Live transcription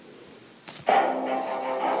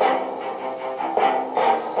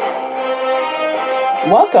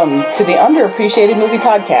Welcome to the Underappreciated Movie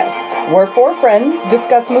Podcast, where four friends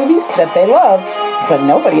discuss movies that they love, but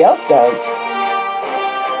nobody else does.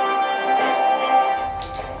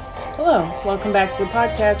 Hello, welcome back to the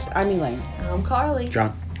podcast. I'm Elaine. I'm Carly.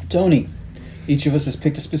 John. Tony. Each of us has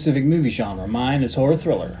picked a specific movie genre. Mine is horror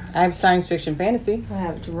thriller. I have science fiction fantasy. I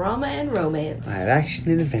have drama and romance. I have action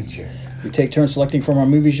and adventure. We take turns selecting from our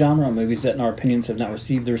movie genre movies that, in our opinions, have not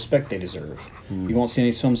received the respect they deserve. You won't see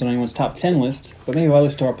any films on anyone's top 10 list, but maybe while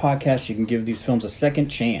listening to our podcast, you can give these films a second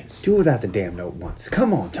chance. Do it without the damn note once.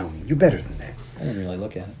 Come on, Tony. You're better than that. I didn't really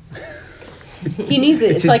look at it. He needs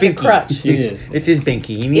it. It's his like binky. a crutch. It is. It's his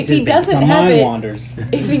binky. He needs If he his binky. doesn't My have mind it, wanders.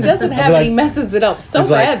 if he doesn't have it, he messes it up so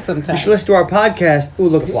He's like, bad You sometimes. should listen to our podcast. Ooh,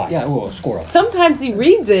 look, a fly. Yeah, oh, a squirrel. Sometimes he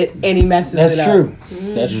reads it and he messes That's it up. true.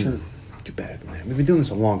 That's true. You're better than that. We've been doing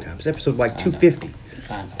this a long time. It's episode like 250.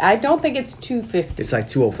 I don't think it's 250. It's like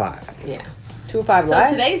 205. Yeah. 205 So live.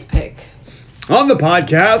 today's pick. On the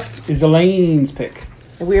podcast. Is Elaine's pick.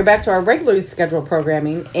 We are back to our regularly scheduled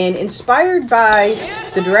programming, and inspired by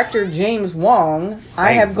the director James Wong,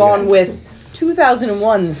 I have gone with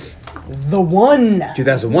 2001's The One,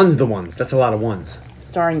 2001's the ones. That's a lot of ones.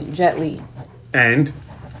 starring Jet Li, And,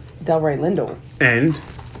 Delroy Lindo,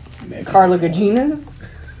 Carla Carla Gugino,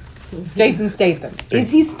 Jason Statham.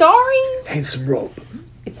 Is he starring? Handsome Rope.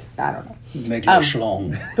 I don't know. Make it a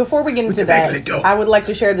schlong. Before we get into the that, regular dough. I would like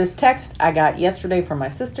to share this text I got yesterday from my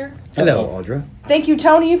sister. Hello, Uh-oh. Audra. Thank you,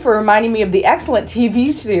 Tony, for reminding me of the excellent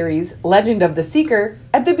TV series Legend of the Seeker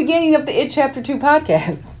at the beginning of the It Chapter 2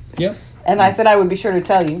 podcast. Yep. And I said I would be sure to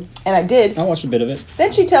tell you, and I did. I watched a bit of it.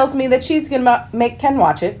 Then she tells me that she's going to make Ken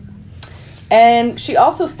watch it. And she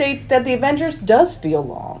also states that The Avengers does feel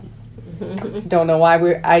long. Don't know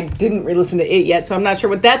why I didn't re-listen to it yet, so I'm not sure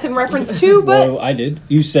what that's in reference to, but... Well, I did.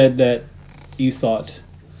 You said that you thought...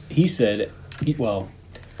 He said... Well,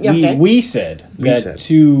 Yeah, okay. we said We that said.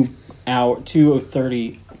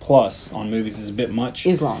 2:30 plus on movies is a bit much.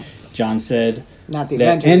 Is long. John said Not The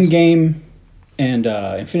that Avengers. Endgame and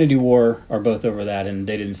Infinity War are both over that, and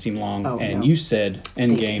they didn't seem long. Oh, and no. you said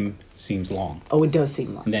Endgame seems long. Oh, it does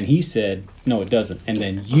seem long. And then he said, no, it doesn't. And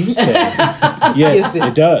then you said, yes,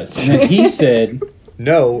 it does. And then he said,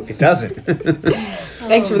 No, it doesn't.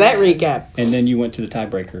 Thanks for that recap. and then you went to the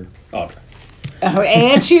tiebreaker, Audra. Oh,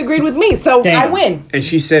 and she agreed with me, so Damn. I win. And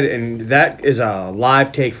she said, and that is a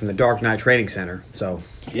live take from the Dark Knight Training Center. So,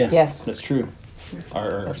 Yeah, Yes. that's true.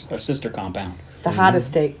 Our sister compound. The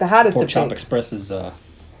hottest take. The hottest Pork of Chop takes. Express is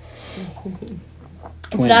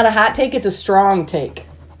It's not a hot take, it's a strong take.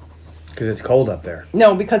 because it's cold up there.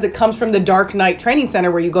 No, because it comes from the Dark Knight Training Center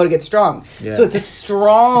where you go to get strong. Yeah. So it's a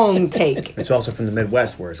strong take. It's also from the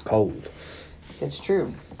Midwest where it's cold. It's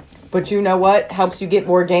true. But you know what helps you get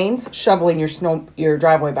more gains? Shoveling your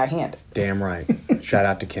driveway by hand. Damn right. Shout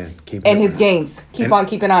out to Ken. Keep And it- his gains. Keep And- on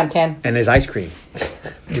keeping on, Ken. and his ice cream.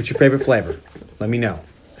 What's your favorite flavor? Let me know.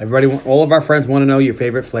 Everybody, all of our friends want to know your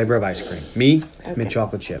favorite flavor of ice cream. Me, mint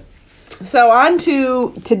chocolate chip. So on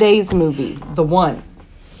to today's movie, The One.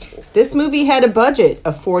 This movie had a budget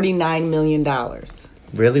of $49 million.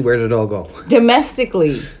 Really? Where did it all go?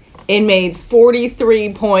 Domestically, it made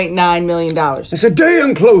 $43.9 million. It's a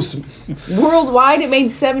damn close. Worldwide, it made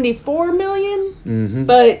 $74 million. Mm-hmm.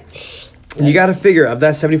 But And you got to figure of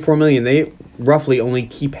that 74 million, they roughly only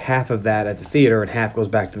keep half of that at the theater, and half goes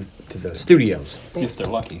back to the studios. if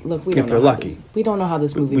they're lucky. look, we If don't know they're how lucky. we don't know how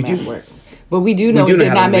this movie We math do- works. But we do know do it know did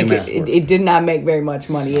how not the make movie it, math it did not make very much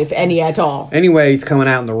money, if any at all. Anyway, it's coming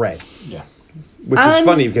out in the red, Yeah. which is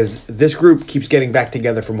funny because this group keeps getting back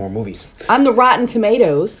together for more movies. On the Rotten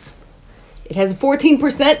Tomatoes, it has a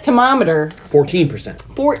 14% thermometer. 14%.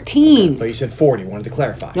 14. So you said 40. Wanted to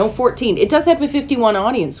clarify. No, 14. It does have a 51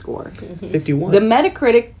 audience score. 51. The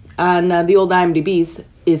Metacritic on the old IMDb's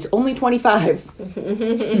is only 25.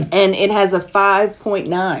 And it has a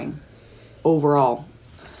 5.9 overall.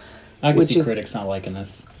 I can Which see is- critics not liking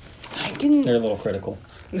this. They're They're a little critical.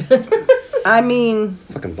 I mean,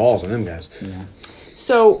 Fucking balls on them guys. Yeah.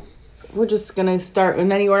 so we're just going to start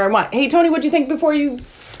in any order I want. Hey, Tony, what'd you think before you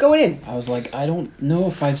go in? I was like, I don't know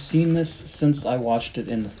if I've seen this since I watched it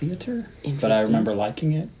in the theater, but I Interesting. remember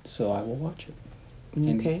liking it, so I will watch it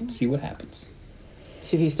and Okay. see what happens.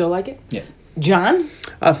 See if you still like it. Yeah. John?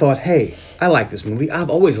 I thought, hey, I like this movie. I've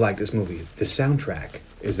always liked this movie. The soundtrack.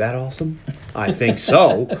 Is that awesome? I think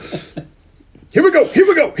so. Here we go. Here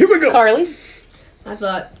we go. Here we go. Carly? I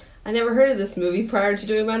thought, I never heard of this movie prior to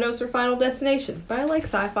doing my notes for Final Destination, but I like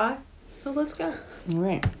sci-fi, so let's go. All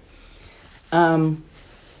right.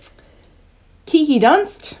 Kiki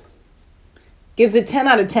Dunst gives it 10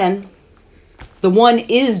 out of 10. The One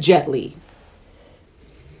is Jet Li.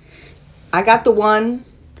 I got The One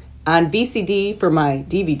on VCD for my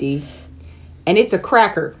DVD, and it's a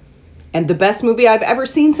cracker, and the best movie I've ever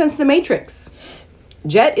seen since The Matrix.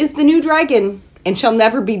 Jet is the new dragon and shall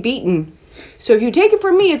never be beaten. So if you take it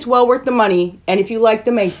from me, it's well worth the money, and if you like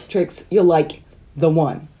The Matrix, you'll like The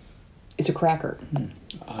One. It's a cracker.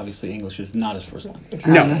 Obviously, English is not his first language.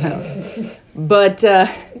 No. But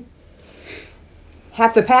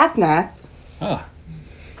Half the Pathnath Ah,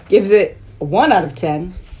 gives it a 1 out of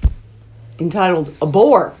 10, entitled A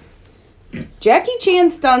Bore. Jackie Chan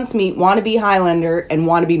stunts meet wannabe Highlander and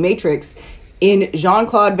wannabe Matrix in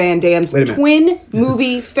Jean-Claude Van Damme's Wait a minute. twin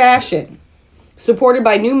movie fashion, supported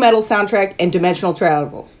by new metal soundtrack and dimensional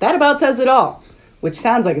travel. That about says it all, which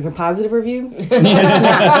sounds like it's a positive review. It's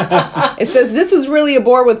not. It says, this was really a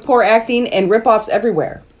bore with poor acting and ripoffs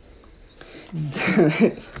everywhere.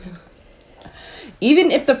 So,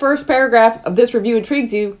 even if the first paragraph of this review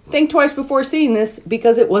intrigues you, think twice before seeing this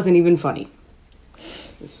because it wasn't even funny.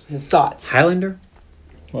 His thoughts. Highlander?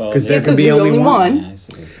 well, 'Cause there Because can be there's only one. Yeah, I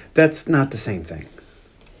see. That's not the same thing.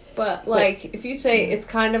 But like, if you say it's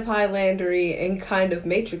kind of Highlandery and kind of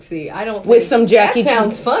Matrixy, I don't think With some Jackie that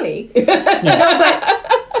sounds funny.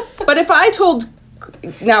 But if I told,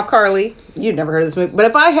 now Carly, you've never heard of this movie, but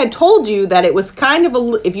if I had told you that it was kind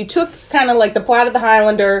of if you took kind of like the plot of the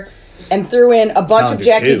Highlander and threw in a bunch of Highlander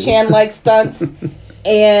Jackie 2. Chan-like stunts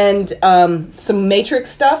and some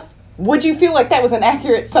Matrix stuff, would you feel like that was an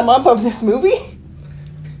accurate sum up of this movie?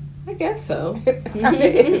 I guess so.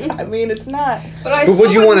 I mean, it's not. But I But would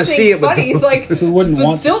still you wouldn't wanna think see it with funny. the- It's like, Who wouldn't but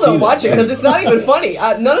want to still see don't this? watch it because it's not even funny.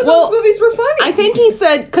 None of Well, those movies were funny. I think he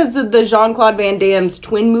said because of the Jean-Claude Van Damme's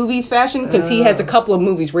twin movies fashion, because he has a couple of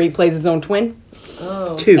movies where he plays his own twin,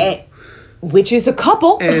 2. which is a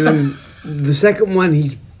couple. And the second one,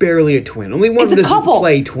 he's barely a twin. Only one It's of a them doesn't couple.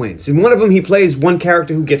 play twins. In one of them, he plays one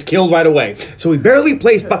character who gets killed right away. So he barely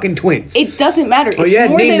plays fucking twins. It doesn't matter. Oh It's yeah,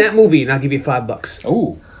 more name than, that movie and I'll give you $5.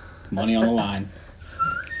 Ooh, money on the line.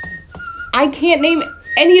 I can't name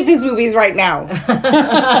any of his movies right now.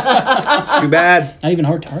 Too bad. Not even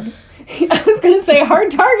Hard Target. I was going to say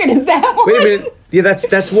Hard Target. Is that one? Wait a minute. Yeah,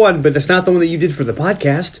 that's one, but that's not the one that you did for the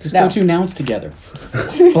podcast. Just No. throw two nouns together.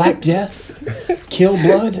 Black Death, Kill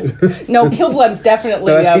Blood. No, Kill Blood's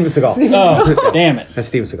definitely. No, that's Steven Seagal. Oh, damn it. That's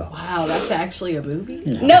Steven Seagal. Wow, that's actually a movie?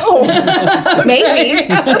 No, maybe.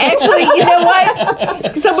 Actually, you know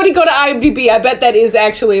what? Somebody go to IMDb. I bet that is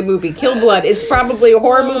actually a movie. Kill Blood. It's probably a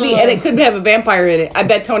horror movie, and it could have a vampire in it. I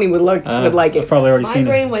bet Tony would like I've it. probably already My seen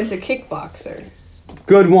brain it. went to Kickboxer.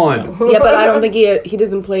 Good one. Yeah, but I don't think he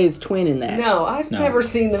doesn't play his twin in that. No, I've No. never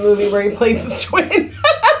seen the movie where he plays his twin.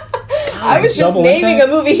 I was just Double naming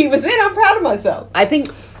Impact? a movie he was in. I'm proud of myself. I think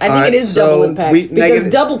Alright, it is so Double Impact we- because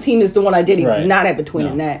negative- Double Team is the one I did. He Right. did not have a twin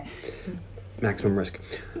No. in that. Maximum Risk.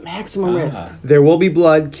 Maximum Risk. There Will Be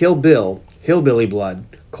Blood, Kill Bill, Hillbilly Blood,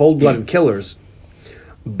 Cold Blooded Killers,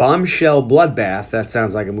 Bombshell Bloodbath. That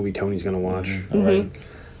sounds like a movie Tony's gonna watch. Mm-hmm. All right.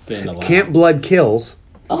 Been in the line. Camp Blood Kills,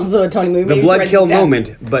 Also a Tony movie. The Maybe Blood write Kill this down.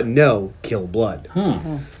 Moment, but no Kill Blood. Huh.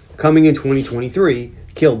 Coming in 2023,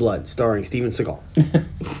 Kill Blood, starring Steven Seagal.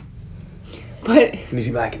 But And he's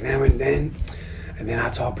like, now and then I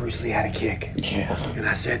taught Bruce Lee how to kick. Yeah. And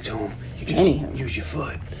I said to him, you just Anyhow. use your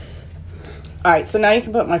foot. all right, so now you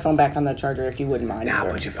can put my phone back on the charger if you wouldn't mind, Now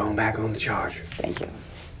sir. put your phone back on the charger. Thank you.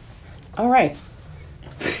 All right.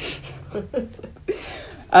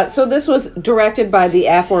 So this was directed by the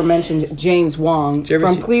aforementioned James Wong Did you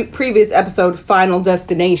ever from see- previous episode Final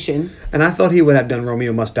Destination. And I thought he would have done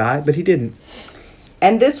Romeo Must Die, but he didn't.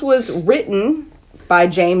 And this was written by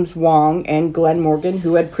James Wong and Glenn Morgan,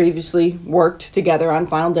 who had previously worked together on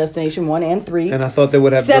Final Destination 1 and 3. And I thought they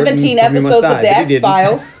would have 17 written Romeo Must episodes Die, of The but he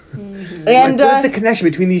didn't. X-Files. Like, And what is the connection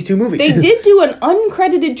between these two movies? they did do an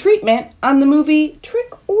uncredited treatment on the movie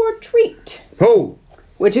Trick or Treat, Oh!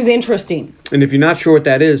 which is interesting. And if you're not sure what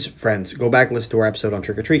that is, friends, go back and listen to our episode on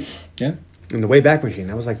Trick or Treat. Yeah. In the Wayback Machine.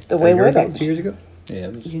 That was like The a year Wayback ago, Machine. 2 years ago. Yeah,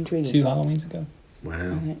 it was Intriguing. 2 Halloweens ago.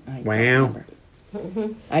 Wow. I Wow. remember.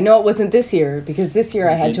 I know it wasn't this year because this year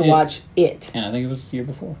I had to It- watch It. And I think it was the year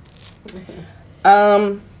before.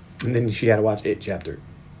 And then she had to watch It Chapter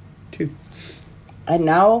 2. And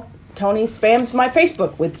now Tony spams my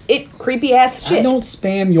Facebook with It creepy ass shit. I don't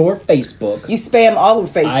spam your Facebook. You spam all of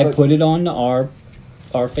Facebook. I put it on our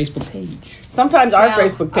Facebook page. Sometimes our Now,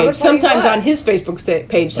 Facebook I will page, tell you sometimes what. on his Facebook page,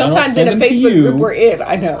 But I don't sometimes in send a them to Facebook you. group we're in.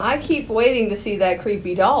 I know. I keep waiting to see that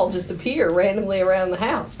creepy doll just appear randomly around the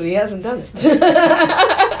house, but he hasn't done it.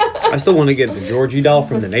 I still want to get the Georgie doll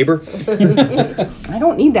from The Neighbor, I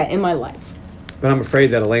don't need that in my life. but I'm afraid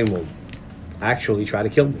that Elaine will actually try to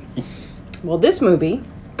kill me. Well, this movie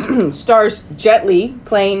stars Jet Li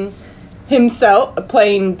playing himself,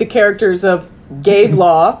 playing the characters of Gabe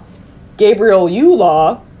Law Gabriel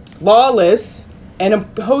Ulaw, Lawless, and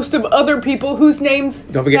a host of other people whose names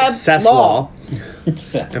Don't forget have Seth Law. Law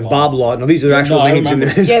Seth and Law. Bob Law. No, these are actual No, I names in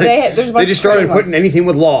remember. this. Yeah, there's a bunch They just started of crazy putting ones. anything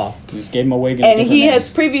with Law. Just gave him away. And he has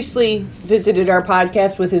previously visited our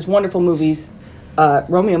podcast with his wonderful movies,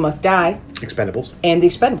 Romeo Must Die Expendables. and The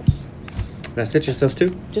Expendables. That's it, just those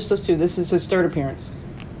two? Just those two. This is his third appearance.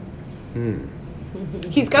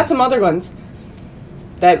 He's got some other ones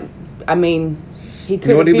that, I mean, he could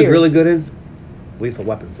You know what he was appear. really good in? Lethal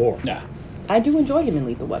Weapon 4. Nah. I do enjoy him in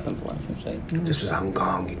Lethal Weapon 4. Let's say. If this was Hong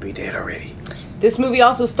Kong, he'd be dead already. This movie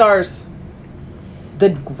also stars the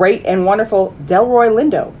great and wonderful Delroy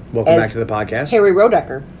Lindo Welcome as back to the podcast. Harry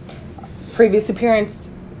Rodecker. Previous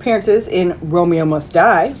appearances in Romeo Must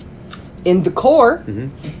Die, in The Core,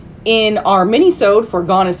 in our mini-sode for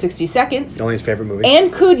Gone in 60 Seconds, Only his favorite movie.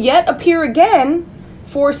 and could yet appear again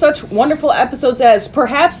for such wonderful episodes as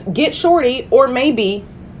perhaps Get Shorty or maybe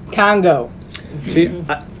Congo. See,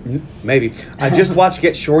 maybe. I just watched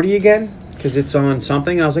Get Shorty again because it's on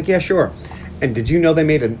something. I was like, yeah, sure. And did you know they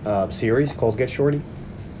made a series called Get Shorty?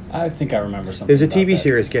 I think I remember something. There's a about TV that.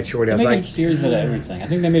 series, Get Shorty. I They was made like, a series out of everything. I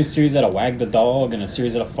think they made a series out of Wag the Dog and a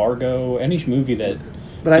series out of Fargo. Any movie that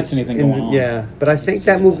gets anything going on. Yeah, but I think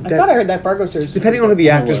that movie. I thought I heard that Fargo series. Depending on who the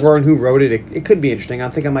It actors was. were and who wrote it, it could be interesting. I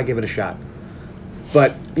think I might give it a shot.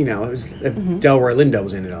 But, you know, if Delroy Lindo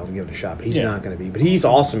was in it, I'll give it a shot. But he's Yeah. not going to be. But he's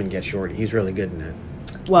awesome in Get Shorty. He's really good in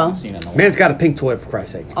that. Well, Seen it in a while. Man's got a pink toilet, for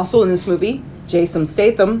Christ's sake. also in this movie, Jason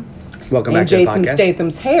Statham Welcome and back to the Jason podcast.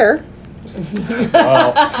 Statham's hair.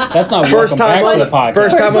 Well, that's not First welcome time back on to the podcast.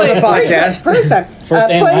 first time on the podcast. First time. First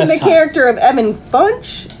and playing last the time. character of Evan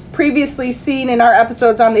Funch, previously seen in our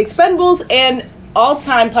episodes on The Expendables, and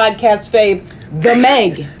all-time podcast fave, The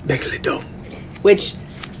Meg, Megalodon. which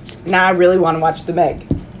now I really want to watch The Meg.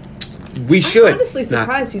 We should. I'm honestly Not-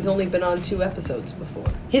 surprised he's only been on 2 episodes before,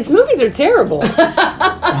 His movies are terrible.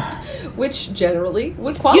 which generally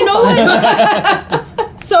would qualify. You know what?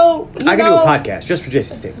 So, I can do a podcast just for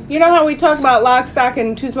Jason Statham. You know how we talk about Lock, Stock,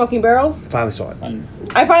 and Two Smoking Barrels? Finally saw it.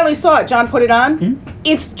 I finally saw it. John put it on.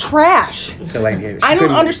 It's trash. Elaine hated it. I She don't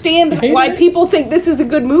couldn't- understand hated why it? people think this is a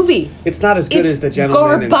good movie. It's not as good It's as The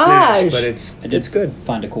Gentleman and Snatch, garbage. but I did it's good.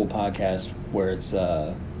 find a cool podcast where it's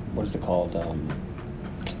what is it called?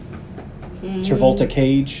 Travolta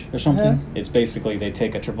Cage or something. Uh-huh. It's basically they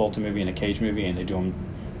take a Travolta movie and a Cage movie and they do them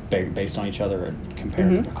based on each other and compare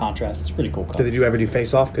and contrast. It's pretty cool. Did they ever do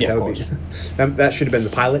Face Off? Yeah, that of would course. be that should have been the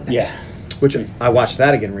pilot. Yeah. Which I watched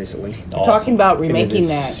that again recently. Awesome. Talking about And it remaking is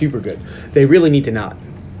that. super good. They really need to not.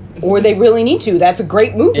 Or they really need to. That's a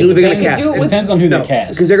great movie. Who are they gonna can cast? do it It with- depends on who No, they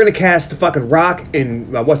cast. because they're going to cast the fucking Rock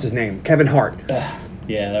and what's his name, Kevin Hart.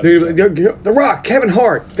 Yeah, that was The Rock, Kevin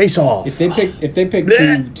Hart, Face Off. if they pick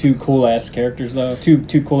two cool ass characters though, two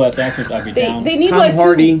cool ass actors, I'd be down. They need Tom like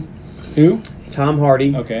Hardy, Who? Tom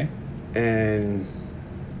Hardy, Okay. and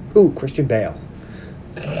Christian Bale.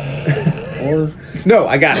 Or No,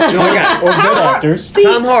 I got it. No, I got it. or good actors. See,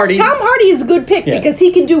 Tom Hardy. Tom Hardy is a good pick Yeah. because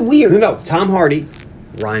he can do weird. No, Tom Hardy,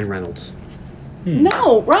 Ryan Reynolds.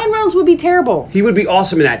 No, Ryan Reynolds would be terrible. He would be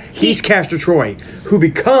awesome in that. He's Castor Troy, who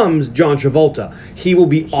becomes John Travolta. He will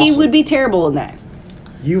be awesome. He would be terrible in that.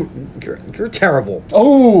 You're terrible.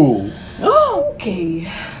 Oh, Okay.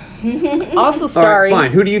 Also All right, starring.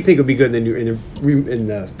 fine. Who do you think would be good in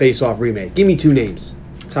the Face Off remake? Give me 2 names.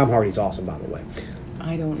 Tom Hardy's awesome, by the way.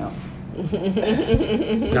 I don't know.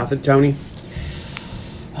 Nothing, Tony.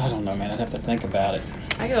 I don't know, man. I'd have to think about it.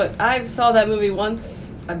 I saw that movie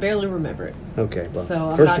once. I barely remember it, Okay, well,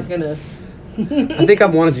 so I'm first not of- gonna. I think I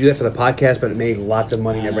wanted to do that for the podcast, but it made lots of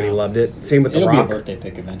money and I everybody know. loved it. Same with The It'll be a Rock. birthday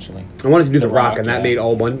pick eventually. I wanted to do The, The Rock, Rock, and that yeah. made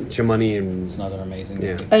all bunch of money, and It's another amazing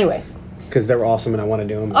Yeah. movie. Anyways, because they were awesome, and I want to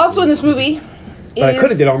do them. also in this movie but I could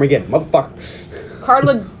have is did Armageddon, motherfucker.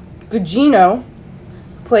 Carla Gugino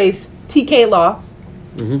plays TK Law,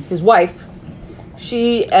 his wife.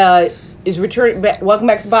 She is returning. Welcome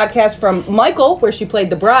back to the podcast from Michael, where she played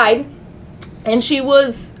the bride, and she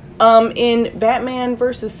was in Batman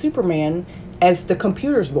versus Superman as the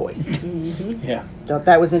computer's voice. Yeah. Thought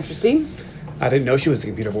that was interesting. I didn't know she was the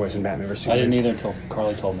computer voice in Batman vs I Superman. didn't either until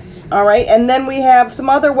Carly told me. All right, and then we have some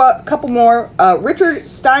other, couple more. Richard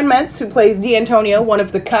Steinmetz, who plays D'Antonio, one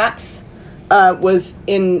of the cops, was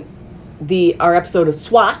in our episode of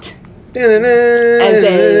SWAT as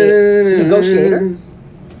a negotiator.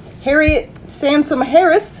 Harriet Sansom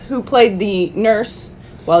Harris, who played the nurse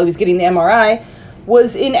while he was getting the MRI,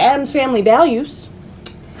 was in Addams Family Values.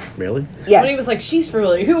 Really? Yes. When he was like, "She's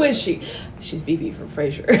familiar. Who is she?" She's BB from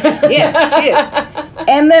Frasier. Yes, she is.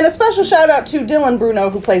 And then a special shout out to Dylan Bruno,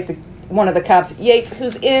 who plays one of the cops, Yates,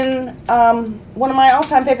 who's in one of my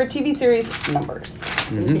all-time favorite TV series, Numbers.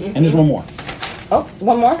 And there's one more. Oh,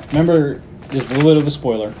 one more. Remember, there's a little bit of a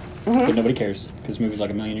spoiler, but nobody cares because the movie's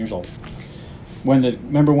like 1,000,000 years old.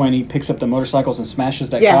 Remember when he picks up the motorcycles and smashes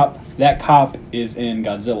that cop? That cop is in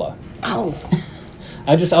Godzilla. Oh.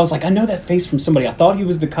 I was like, I know that face from somebody. I thought he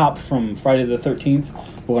was the cop from Friday the 13th,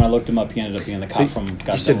 but when I looked him up, he ended up being the cop from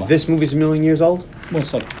Godzilla. You said this movie's 1,000,000 years old? Well,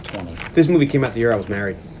 it's like 20. This movie came out the year I was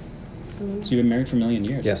married. So you've been married for 1,000,000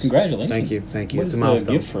 years. Yes. Congratulations. Thank you. What It's is a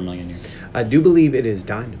milestone. the gift for 1,000,000 years? I do believe it is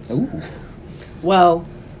diamonds. Ooh. Well,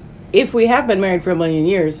 if we have been married for 1,000,000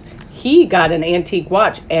 years, he got an antique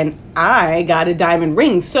watch and I got a diamond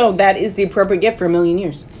ring. So that is the appropriate gift for 1,000,000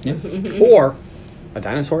 years. Yeah. Or a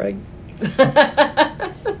dinosaur egg.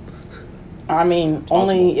 I mean,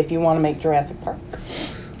 only if you want to make Jurassic Park.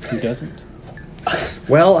 Who doesn't?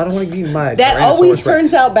 Well, I don't want to give you my That always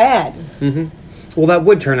turns out bad. Well, that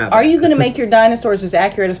would turn out Are bad. you going to make your dinosaurs as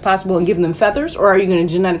accurate as possible and give them feathers, or are you going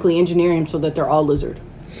to genetically engineer them so that they're all lizard?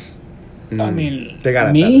 I mean, They gotta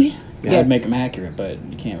have me? feathers. Yeah, Yes. I'd make them accurate, but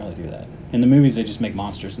you can't really do that. In the movies, they just make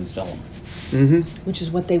monsters and sell them. Which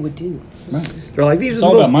is what they would do. Right. They're like, these It's are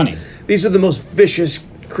all the about most money. These are the most vicious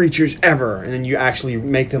creatures ever, and then you actually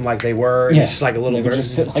make them like they were. And Yeah. it's just like a little They would bird.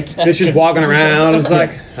 just sit like that It's just 'cause- walking around. It's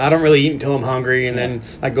like I don't really eat until I'm hungry, and then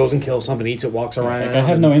like goes and kills something, eats it, walks It's around. like, I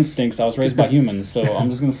have no instincts. I was raised by humans, so I'm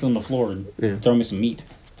just going to sit on the floor and throw me some meat.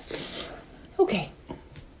 Okay,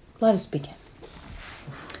 let us begin.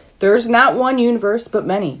 There's not one universe, but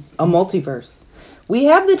many, a multiverse. We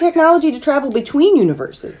have the technology to travel between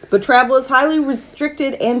universes, but travel is highly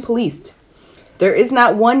restricted and policed. There is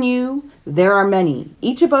not one you, there are many.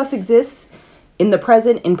 Each of us exists in the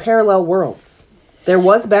present in parallel worlds. There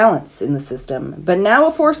was balance in the system, but now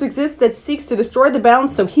a force exists that seeks to destroy the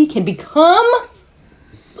balance so he can become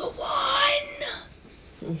the one.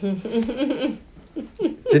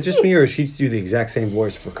 Is it just me, or she do the exact same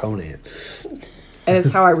voice for Conan? And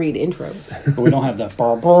that's how I read intros. But we don't have that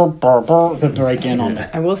burr, burr, burr, burr, to break in on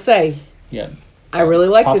that. I will say, Yeah. I really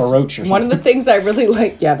like Papa this. Roach or One of the something. things I really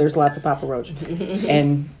like, yeah, there's lots of Papa Roach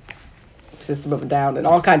and System of a Down and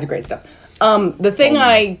all kinds of great stuff. The thing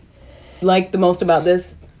I like the most about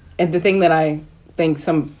this, and the thing that I think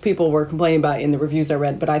some people were complaining about in the reviews I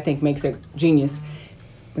read, but I think makes it genius,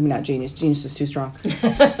 maybe not genius, genius is too strong,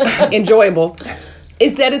 enjoyable,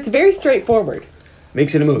 is that it's very straightforward.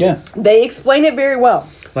 Makes it a movie. Yeah. They explain it very well.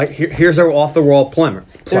 Like here's our off the wall plumber.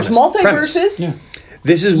 There's premise. multiverses. Yeah.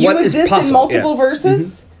 This is You what is exist possible. in multiple Yeah.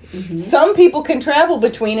 verses. Some people can travel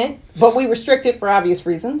between it, but we restrict it for obvious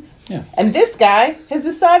reasons. Yeah. And this guy has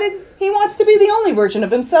decided he wants to be the only version of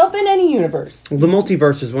himself in any universe. Well, the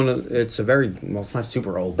multiverse is one of. It's a very well. It's not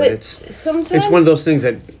super old, but, But it's sometimes one of those things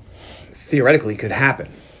that theoretically could happen.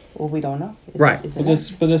 Well, we don't know. Right. Is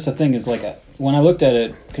it But that's the thing is like when I looked at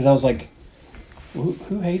it, because I was like, who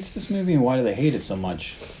hates this movie and why do they hate it so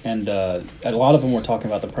much? And a lot of them were talking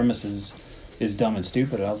about the premises is dumb and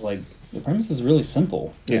stupid. And I was like, the premise is really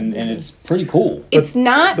simple and it's pretty cool. It's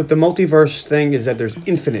not. But the multiverse thing is that there's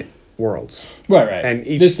infinite worlds, Right. and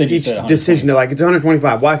each, This they just each said 120. decision, they're like it's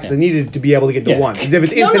 125. Why? Because they needed to be able to get to Yeah. one. Because if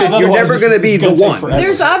it's No, no. infinite, you're Otherwise never it's- going to be it's the gonna take one. forever.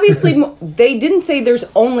 There's obviously. They didn't say there's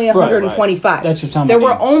only 125. That's just how there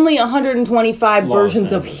many were only 125 laws versions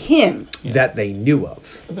there of were. him. That they knew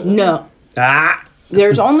of. No. Ah,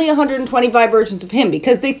 There's only 125 versions of him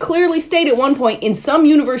because they clearly state at one point in some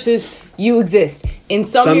universes you exist, in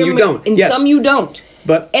some, You don't. in Yes. some you don't.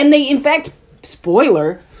 but And they, in fact,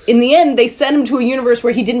 spoiler, in the end, they sent him to a universe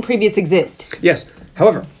where he didn't previously exist. yes.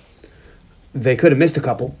 However, they could have missed a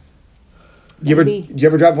couple. Maybe. You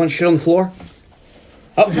ever drop one shit on the floor?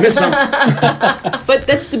 Oh, you missed some. But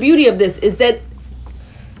that's the beauty of this is that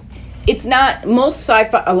it's not most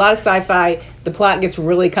sci-fi. A lot of sci-fi, the plot gets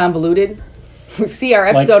really convoluted. See our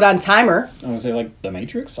episode on Timer. I would say like The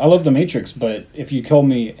Matrix. I love The Matrix, but if you told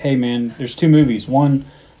me, hey man, there's two movies. One,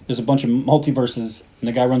 there's a bunch of multiverses, and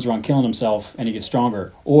the guy runs around killing himself, and he gets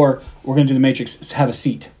stronger. Or we're gonna do The Matrix. Have a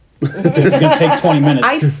seat. It's gonna take 20 minutes.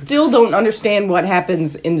 I still don't understand what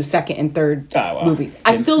happens in the second and third Oh, wow. movies.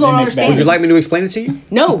 I They- still they don't make understand. Would you it. like me to explain it to you?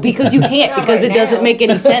 No, because you can't, Not because right it doesn't now. make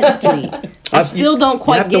any sense to me. I still don't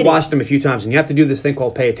quite You have get to watch it. them a few times, and you have to do this thing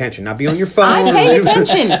called pay attention. Not be on your phone. I pay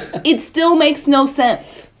attention. It still makes no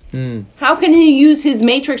sense. How can he use his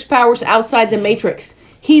Matrix powers outside the Matrix?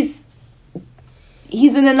 He's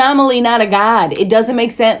an anomaly, not a god. It doesn't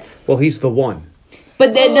make sense. Well, he's the one.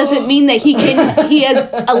 But that doesn't mean that he has Perhaps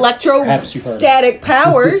you've heard of electrostatic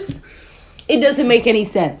powers. It doesn't make any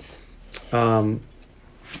sense.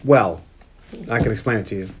 Well, I can explain it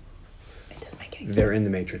to you. It doesn't make any sense. They're in the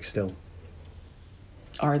Matrix still.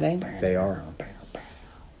 Are they? They are.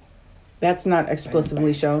 That's not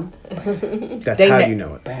explicitly shown. That's They how ne- you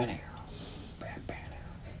know it. Bad arrow. Bad arrow.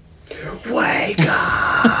 Wake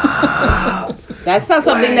up! That's not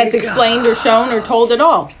something that's explained or shown or told at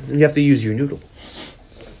all. You have to use your noodle.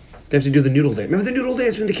 You have to do the noodle dance. Remember the noodle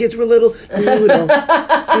dance when the kids were little? Noodle.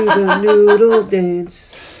 Do the noodle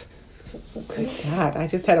dance. Good God, I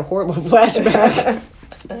just had a horrible flashback.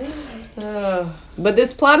 But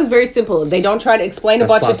this plot is very simple. They don't try to explain a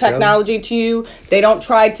bunch of technology to you. They don't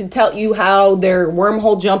try to tell you how their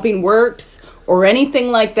wormhole jumping works or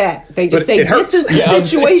anything like that. They just say, this is the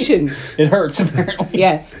situation. It hurts, apparently.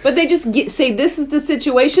 Yeah. But they just say, this is the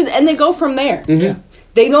situation, and they go from there. Mm-hmm. Yeah.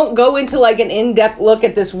 They don't go into like an in-depth look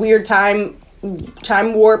at this weird time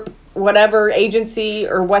warp, whatever agency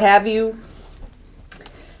or what have you.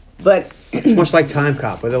 But Much like Time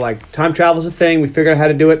Cop, where they're like, time travel's a thing, we figured out how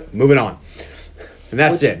to do it, moving on. And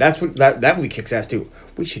that's it. That's what that movie kicks ass too.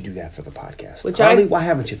 We should do that for the podcast. Carly, why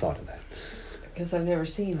haven't you thought of that? Because I've never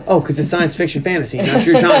seen that. Oh, because it's science fiction fantasy. Not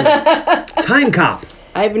your genre. Time Cop.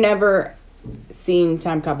 I've never seen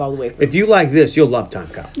Time Cop all the way through. If you like this, you'll love Time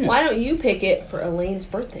Cop. Yeah. Why don't you pick it for Elaine's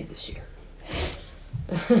birthday this year?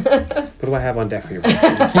 What do I have on deck for your birthday?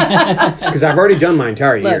 Because I've already done my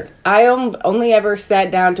entire year. Look, I only ever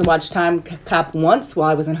sat down to watch Time Cop once while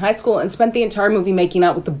I was in high school and spent the entire movie making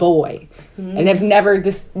out with the boy. And have never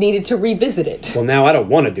just needed to revisit it. Well, now I don't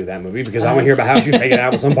want to do that movie because I want to hear about how she's making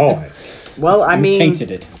out with some boy. Well, I You mean, tainted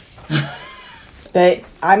it.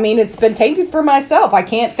 it's been tainted for myself. I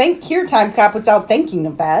can't hear Time Cop without thinking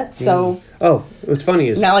of that. So, Oh, what's funny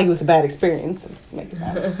is not like it was a bad experience. It's making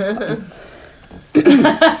out.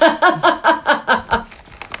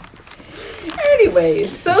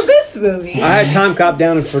 Anyways, so this movie. I had Time Cop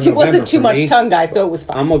down for It November. wasn't too for much me. tongue, guys, so it was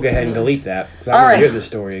fine. I'm gonna go ahead and delete that because I All want right. to hear this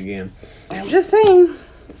story again. I'm just saying.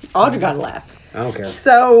 Audra got to laugh. I don't care.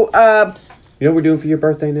 So, You know what we're doing for your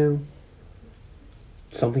birthday now?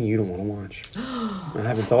 Something you don't want to watch. I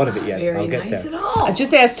haven't thought of it yet. Very I'll get nice there. at all. I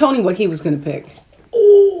just asked Tony what he was going to pick.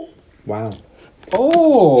 Wow.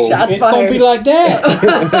 Oh, Shots it's going to be fired. like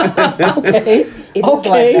that. Okay. It is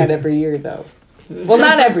like that every year, though. Well,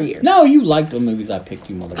 not every year. No, you liked the movies I picked,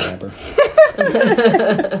 you mother grabber.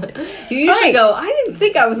 You usually go, I didn't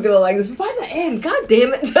think I was going to like this, but by the end, god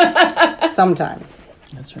damn it. Sometimes.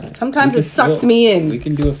 That's right. Sometimes We it could- sucks well, me in. We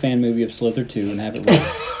can do a fan movie of Slither 2 and have it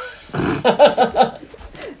roll.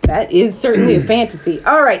 That is certainly a fantasy.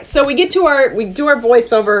 All right, so we do our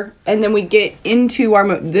voiceover, and then we get into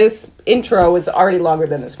our this intro is already longer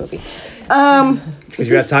than this movie. Because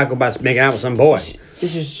you got to talk about making out with some boy. This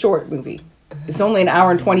is a short movie. It's only an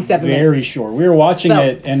hour and 27 Very minutes. short. We were watching So-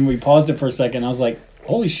 it and we paused it for a second. I was like,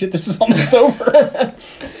 holy shit, this is almost over.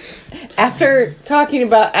 After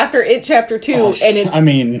It Chapter 2 Oh, and its I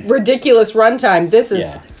mean- ridiculous runtime, this is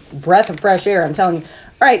Yeah. breath of fresh air, I'm telling you.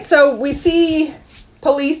 All right, so we see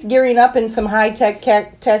police gearing up in some high-tech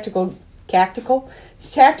tactical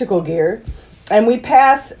gear, and we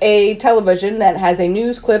pass a television that has a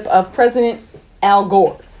news clip of President Al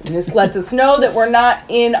Gore. And this lets us know that we're not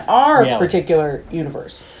in our Reality. particular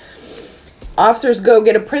universe. Officers go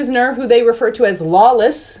get a prisoner who they refer to as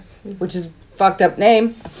Lawless, which is a fucked up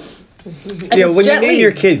name. And Yeah, it's when you Jet name Li.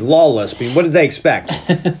 your kid Lawless, I mean, what did they expect?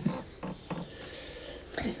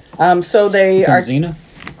 So they are. Xena?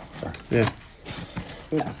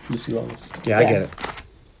 Yeah, Lucy Lawless. yeah, I get it.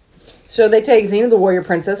 So they take Xena, the warrior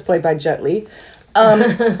princess, played by Jet Li.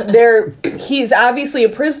 He's obviously a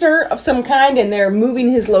prisoner of some kind, and they're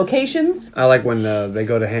moving his locations. I like when they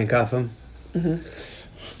go to handcuff him.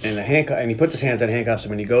 And he puts his hands on handcuffs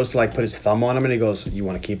him, and he goes to like put his thumb on him, and he goes, "You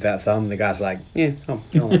want to keep that thumb?" And the guy's like, "Yeah, oh,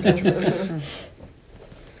 I don't want to touch you."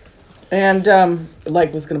 And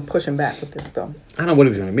was going to push him back with this thumb. I don't know what he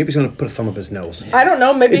was going to do. Maybe he's going to put a thumb up his nose. I don't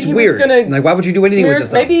know. Maybe It's he weird. was going to. Like, why would you do anything with the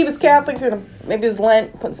thumb? Maybe he was Catholic. Maybe it was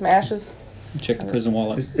Lent, putting some ashes. Check the prison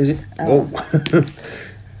wallet. Is it? Whoa.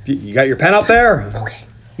 You got your pen up there? Okay.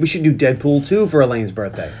 We should do Deadpool 2 for Elaine's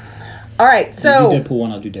birthday. All right. You So do Deadpool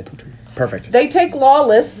 1, I'll do Deadpool 2. Perfect. they take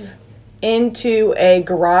Lawless into a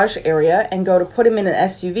garage area and go to put him in an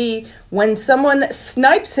SUV when someone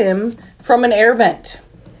snipes him from an air vent.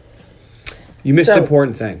 You missed So- the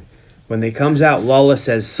important thing. When they comes out, Lawless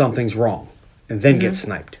says something's wrong and then gets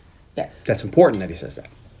sniped. Yes. That's important that he says that.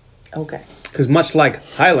 Okay. Because much like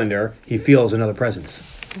Highlander, he feels another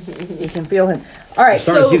presence. You can feel him. All right. I'm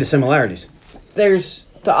starting So to see the similarities. there's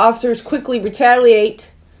the officers quickly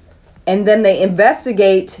retaliate, and then they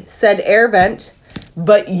investigate said air vent.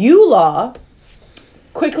 But Yulaw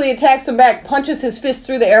quickly attacks them back, punches his fist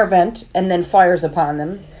through the air vent, and then fires upon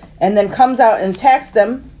them, and then comes out and attacks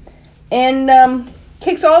them, and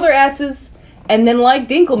kicks all their asses. And then, like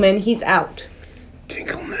Dinkelman, he's out.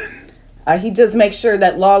 Dinkelman. He does make sure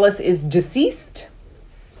that Lawless is deceased,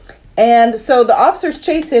 And so the officers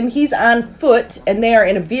chase him. He's on foot, and they are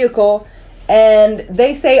in a vehicle. And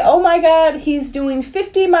they say, oh my God, he's doing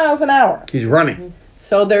 50 miles an hour. He's running.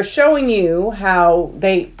 So they're showing you how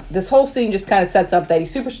this whole scene just kind of sets up that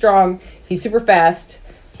he's super strong, he's super fast,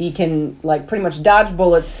 he can like pretty much dodge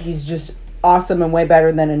bullets, he's just awesome and way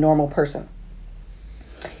better than a normal person.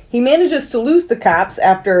 He manages to lose the cops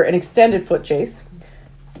after an extended foot chase.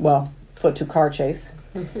 Well, foot to car chase.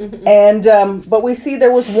 And but we see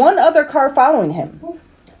there was one other car following him.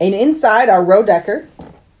 And inside are Rodecker,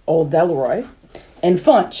 old Delroy, and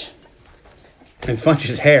Funch. And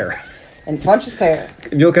Funch's hair. And Funch's hair.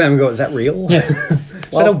 And you look at him and go, is that real? Yeah.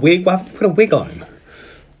 Is that a wig? Why have to put a wig on him?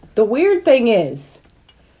 The weird thing is,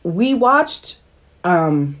 we watched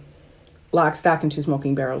Lock, Stock, and Two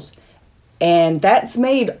Smoking Barrels, and that's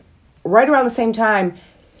made right around the same time,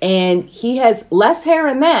 and he has less hair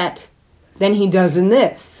in that than he does in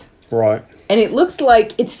this. Right. And it looks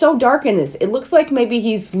like, it's so dark in this, it looks like maybe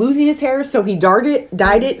he's losing his hair, so he dyed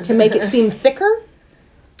it to make it seem thicker,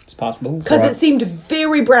 It's possible. because it seemed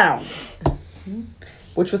very brown,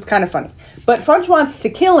 which was kind of funny. But Funch wants to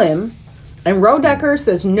kill him, and Rodecker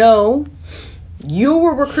says, no, you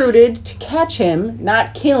were recruited to catch him,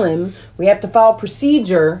 not kill him. We have to follow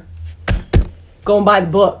procedure, going by the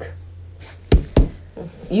book.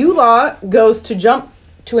 Ulaw goes to jump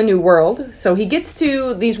to a new world. So he gets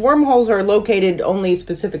to, these wormholes are located only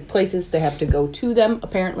specific places. They have to go to them,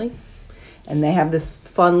 apparently. And they have this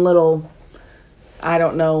fun little, I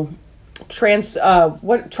don't know,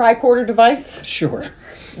 tricorder device Sure.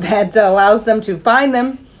 that allows them to find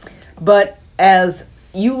them. But as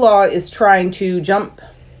Ulaw is trying to jump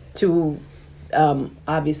to,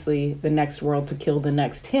 obviously, the next world to kill the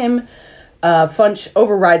next him, Funch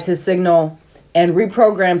overrides his signal and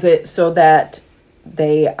reprograms it so that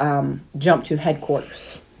they jump to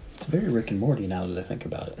headquarters. It's very Rick and Morty now that I think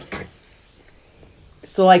about it.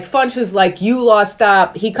 So, like, Funch is like, Ulaw,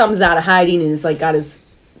 stop. He comes out of hiding and is like, got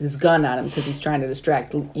his gun on him because he's trying to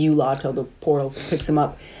distract Ulaw till the portal picks him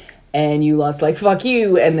up. And Ulaw's like, fuck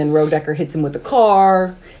you. And then Rodecker hits him with the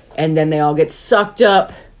car. And then they all get sucked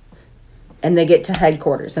up. And they get to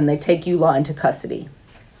headquarters. And they take Ulaw into custody.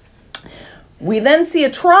 We then see a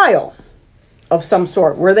trial of some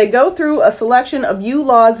sort where they go through a selection of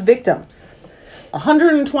Ulaw's victims.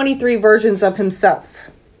 123 versions of himself.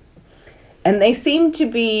 And they seem to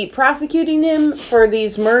be prosecuting him for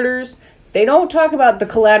these murders. They don't talk about the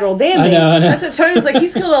collateral damage. I know. That's what Tony was like.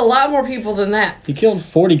 He's killed a lot more people than that. He killed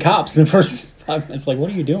 40 cops in the first 5 minutes. Like, what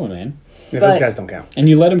are you doing, man? Yeah, But- those guys don't count. And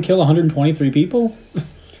you let him kill 123 people?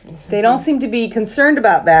 They don't seem to be concerned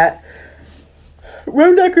about that.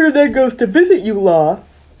 Rodecker then goes to visit Ulaw.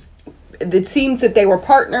 It seems that they were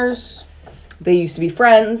partners. They used to be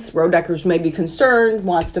friends. Rodecker's maybe concerned,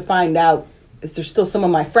 wants to find out, is there still some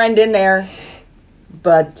of my friend in there?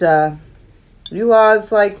 But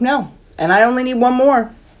Ulaw's like, no. And I only need one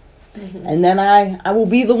more. Mm-hmm. And then I will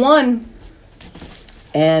be the one.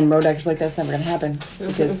 And Rodecker's like, that's never going to happen.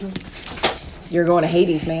 Because you're going to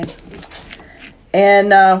Hades, man.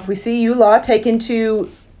 And we see Ulaw taken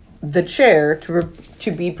to the chair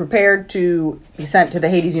to be prepared to be sent to the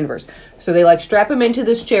Hades universe. So they like strap him into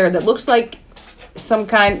this chair that looks like some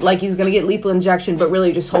kind, like he's going to get lethal injection, but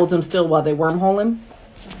really just holds him still while they wormhole him.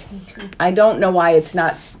 I don't know why it's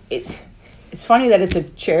not... It's funny that it's a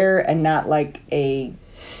chair and not like a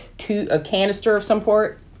canister of some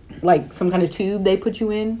sort, like some kind of tube they put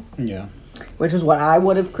you in. Yeah. Which is what I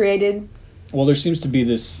would have created. Well, there seems to be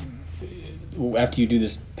this... After you do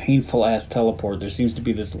this painful-ass teleport, there seems to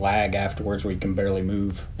be this lag afterwards where you can barely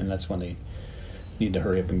move, and that's when they need to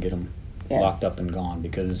hurry up and get him locked up and gone,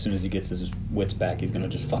 because as soon as he gets his wits back, he's going to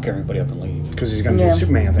just fuck everybody up and leave. Because he's going to do the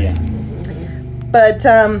Superman thing. Yeah. But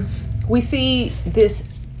we see this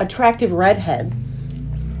attractive redhead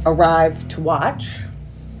arrive to watch.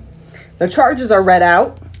 The charges are read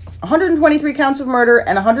out. 123 counts of murder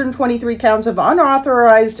and 123 counts of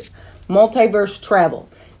unauthorized multiverse travel.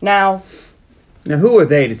 Now who are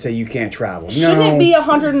they to say you can't travel? Shouldn't it be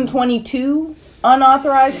 122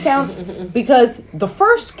 unauthorized counts? Because the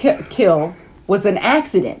first kill was an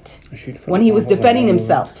accident when he was defending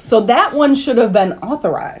himself. So that one should have been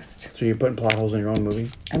authorized. So you're putting plot holes in your own movie?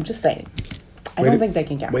 I'm just saying. I don't think they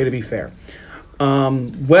can count. Way to be fair.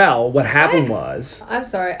 Well, what happened was... I'm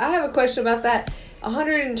sorry. I have a question about that.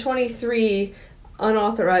 123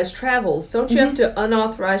 unauthorized travels. Don't you have to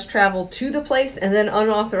unauthorized travel to the place and then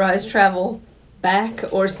unauthorized travel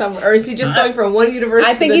back or somewhere? Or is he just going from one universe to the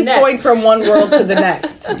next? I think he's going from one world to the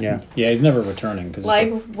next. Yeah. Yeah, he's never returning. Cause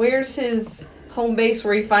Like, where's his home base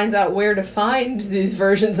where he finds out where to find these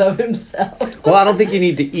versions of himself? Well, I don't think you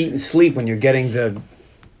need to eat and sleep when you're getting the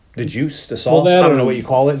the juice, the sauce. Well, I don't know what you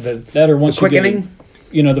call it. That or once the quickening.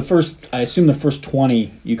 You get I assume the first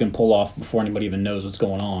 20 you can pull off before anybody even knows what's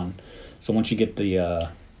going on. So once you get the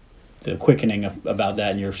quickening about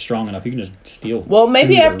that and you're strong enough, you can just steal. Well,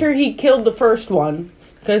 maybe food after he killed the first one,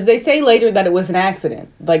 because they say later that it was an accident.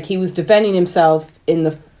 Like he was defending himself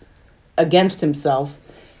against himself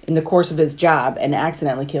in the course of his job and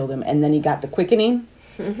accidentally killed him, and then he got the quickening.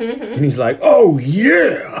 And he's like, "Oh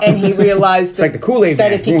yeah!" And he realized like the Kool-Aid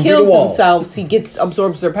that man if he going through the kills wall. himself, he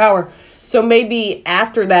absorbs their power. So maybe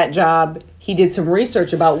after that job, he did some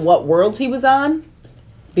research about what worlds he was on,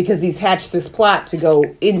 because he's hatched this plot to go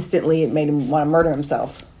instantly. It made him want to murder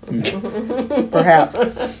himself. Perhaps.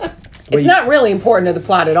 It's not really important to the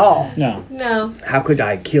plot at all. No. How could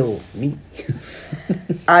I kill me?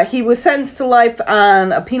 He was sentenced to life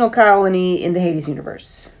on a penal colony in the Hades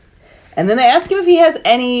universe. And then they ask him if he has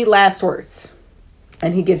any last words.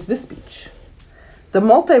 And he gives this speech. The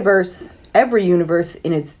multiverse, every universe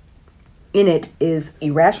in it is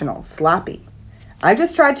irrational, sloppy. I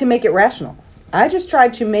just tried to make it rational. I just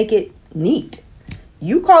tried to make it neat.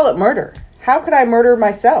 You call it murder. How could I murder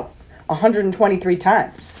myself 123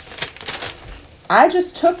 times? I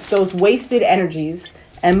just took those wasted energies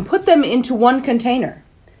and put them into one container.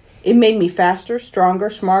 It made me faster, stronger,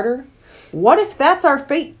 smarter. What if that's our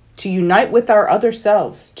fate? To unite with our other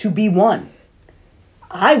selves, to be one.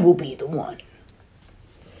 I will be the one.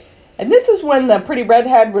 And this is when the pretty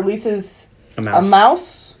redhead releases a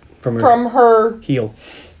mouse from her heel.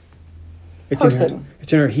 person.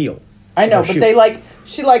 It's in her heel. I know, but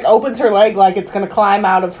she opens her leg like it's going to climb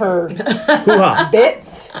out of her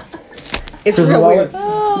bits. It's real weird.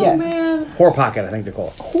 Oh, man. Whore pocket, I think they call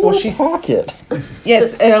it. Whore pocket.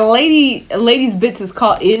 Yes, and a lady's bits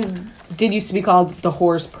did used to be called the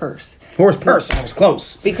whore's purse. Whore's purse. I was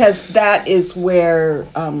close. Because that is where,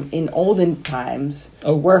 in olden times,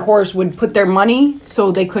 where whores would put their money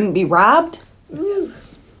so they couldn't be robbed.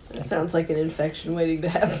 That sounds like an infection waiting to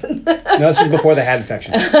happen. No, this is before they had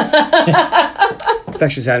infections.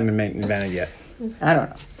 Infections hadn't been invented yet. I don't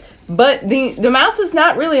know. But the mouse is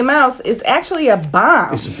not really a mouse. It's actually a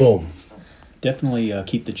bomb. It's a bomb. Definitely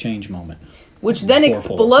keep the change moment. Which then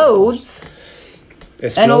explodes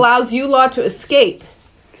and allows Yula to escape.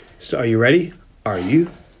 So are you ready? Are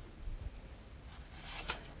you?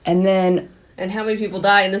 And then... And how many people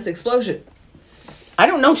die in this explosion? I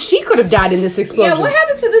don't know. She could have died in this explosion. Yeah, what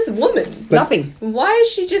happens to this woman? Nothing. Why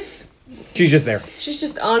is she just... She's just there. She's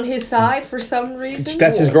just on his side for some reason?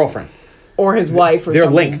 That's his girlfriend. Or his wife or They're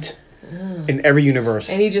something. linked in every universe.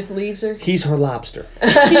 And he just leaves her? He's her lobster. She's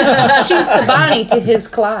the Bonnie to his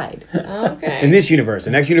Clyde. Okay. In this universe. The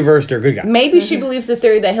next universe, they're good guys. Maybe she believes the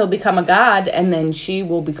theory that he'll become a god and then she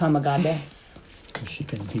will become a goddess. He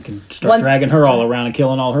can start dragging her all around and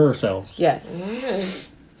killing all herselves. Yes. Okay.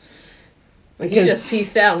 But he just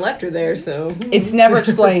pieced out and left her there, so... It's never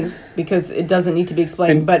explained because it doesn't need to be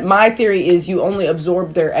explained. But my theory is you only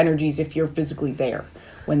absorb their energies if you're physically there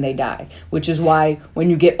when they die. Which is why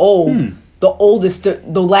when you get old,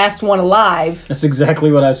 the last one alive... That's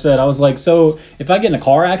exactly what I said. I was like, so if I get in a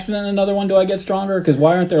car accident and another one, do I get stronger? Because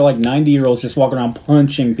why aren't there like 90-year-olds just walking around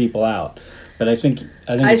punching people out? But I think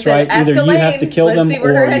it's right. Either you have to kill them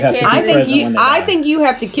or you have to be present when they die. I think you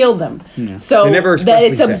have to kill them, so never that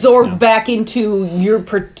it's expressly absorbed back into your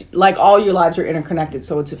like all your lives are interconnected,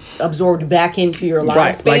 so it's absorbed back into your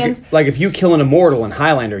lifespan. Right, like if you kill an immortal in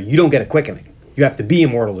Highlander, you don't get a quickening. You have to be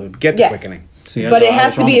immortal to get the quickening. See, but it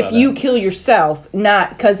has to be if you kill yourself,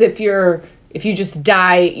 not because if you just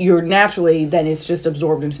die, you're naturally then it's just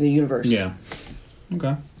absorbed into the universe. Yeah.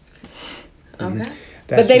 Okay. Okay.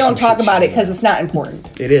 But they don't talk about it because it's not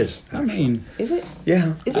important. It is. I mean, is it?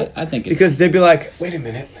 Yeah. Is it? I think it's... Because they'd be like, wait a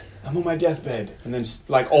minute, I'm on my deathbed. And then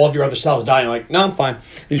like all of your other selves die and you're like, no, I'm fine.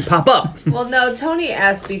 You just pop up. Well, no, Tony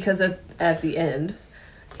asked because at the end,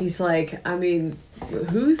 he's like, I mean,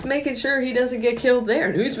 who's making sure he doesn't get killed there?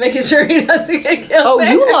 And who's making sure he doesn't get killed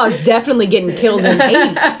there? Yula's definitely getting killed in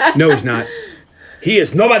Hades. No, he's not. He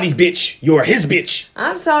is nobody's bitch. You're his bitch.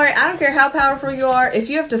 I'm sorry. I don't care how powerful you are. If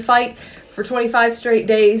you have to fight for 25 straight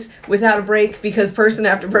days without a break because person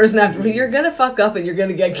after person after you're going to fuck up and you're going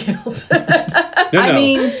to get killed. I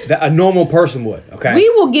mean... a normal person would, okay? We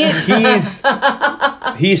will get...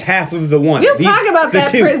 He's half of the one. We'll talk about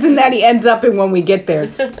that prison that he ends up in when we get there.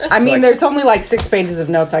 I mean, there's only like 6 pages of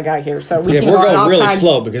notes I got here, so we can we're going really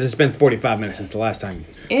slow because it's been 45 minutes since the last time.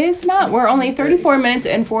 It's not. We're only 34 minutes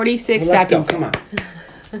and 46 seconds. Go.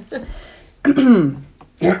 Come on.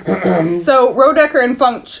 So Rodecker and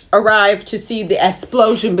Funch arrive to see the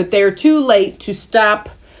explosion, but they're too late to stop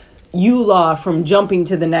Yula from jumping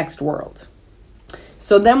to the next world.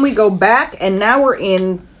 So then we go back, and now we're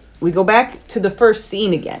in we go back to the first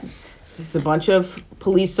scene again. This is a bunch of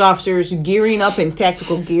police officers gearing up in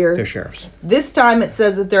tactical gear. They're sheriffs. This time it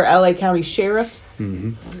says that they're LA County sheriffs.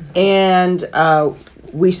 And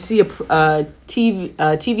we see a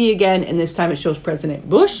TV again, and this time it shows President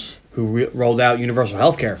Bush. Who rolled out universal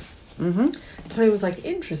health care. Tony was like,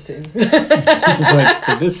 interesting. It's like,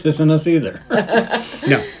 so this isn't us either.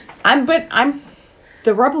 No.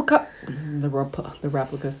 The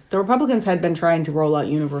Republicans had been trying to roll out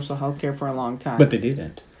universal health care for a long time. But they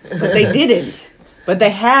didn't. But they didn't. But they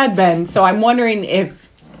had been. So I'm wondering if,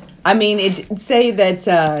 it didn't say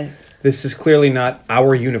that. This is clearly not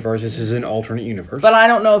our universe. This is an alternate universe. But I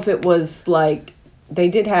don't know if it was like, they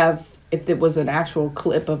did have, if it was an actual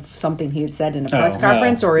clip of something he had said in a press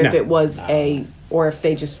conference, or if it was or if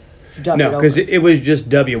they just dubbed it over. No, because it was just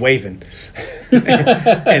W waving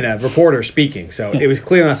and a reporter speaking. So it was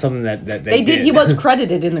clearly not something that they did. He was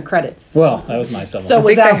credited in the credits. Well, that was nice of them. So I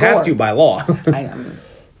was think Al they have Gore. to by law. I know.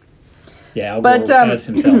 Yeah, Al But, Gore as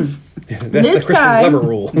himself. That's This the Crispin time- Glover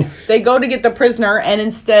rule. They go to get the prisoner, and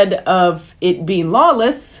instead of it being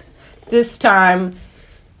Lawless, this time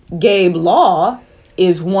Gabe Law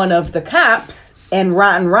is one of the cops, and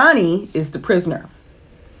Rotten Ronnie is the prisoner.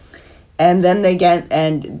 And then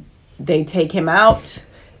they take him out,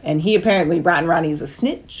 and Rotten Ronnie's a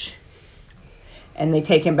snitch. And they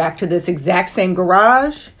take him back to this exact same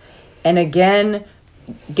garage, and again,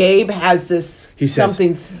 Gabe has this. He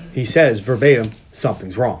says verbatim,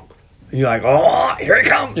 something's wrong. And you're like, oh, here it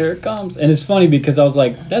comes. Here it comes. And it's funny because I was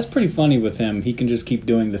like, that's pretty funny with him. He can just keep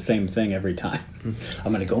doing the same thing every time.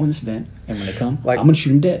 I'm going to go in this vent, and when they come, I'm going to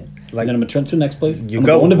shoot him dead. And then I'm going to turn to the next place. I'm going to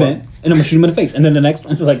go in the vent, and I'm going to shoot him in the face. And then the next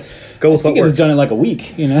one is like, go with what works. He's done it like a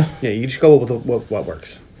week, you know? Yeah, you just go with what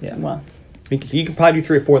works. Yeah. Well, You can probably do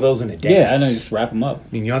 3 or 4 of those in a day. Yeah, I know. Just wrap them up. I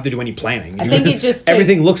mean, you don't have to do any planning. I think it just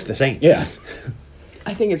everything looks the same. Yeah.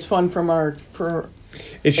 I think it's fun for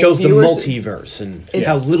it shows the viewers, multiverse and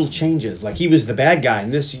how little changes. Like he was the bad guy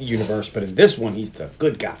in this universe, but in this one, he's the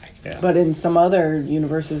good guy. Yeah. But in some other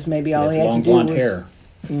universes, maybe all he had to do blonde was hair.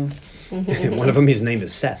 One of them, his name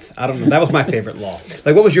is Seth. I don't know. That was my favorite law.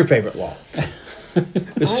 Like, what was your favorite law?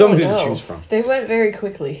 There's so many to choose from. They went very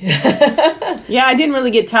quickly. Yeah, I didn't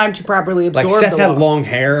really get time to properly absorb. Like Seth the had law. long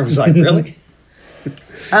hair. I was like, really?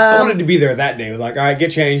 I wanted to be there that day. I was like, all right,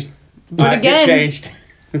 get changed. All right, again- get changed.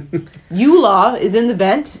 Eulaw is in the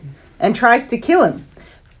vent and tries to kill him,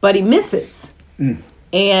 but he misses.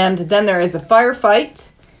 And then there is a firefight,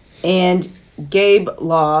 and Gabe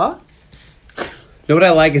Law. You know what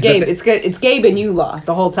I like is Gabe, that it's Gabe and Eulaw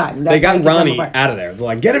the whole time. they That's how got you can tell them Ronnie apart. out of there. They're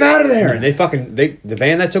like, get him out of there. And the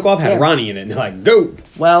van that took off had Yeah. Ronnie in it. And they're like, go.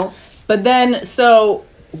 Well, but then, so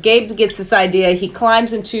Gabe gets this idea. He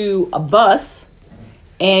climbs into a bus,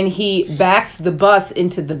 and he backs the bus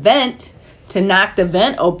into the vent to knock the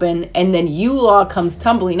vent open, and then Eulaw comes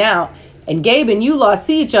tumbling out. And Gabe and Eulaw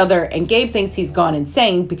see each other, and Gabe thinks he's gone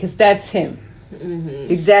insane because that's him.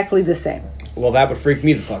 It's exactly the same. Well, that would freak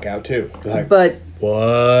me the fuck out, too. Like, But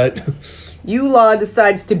what? Eulaw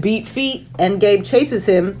decides to beat feet, and Gabe chases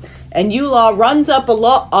him, and Eulaw runs up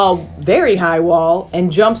a very high wall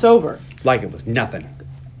and jumps over. Like it was nothing.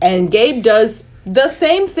 And Gabe does the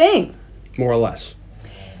same thing. More or less.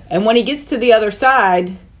 And when he gets to the other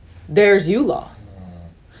side, there's Eulaw.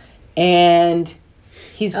 And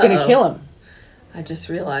he's going to kill him. I just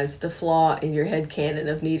realized the flaw in your headcanon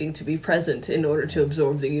of needing to be present in order to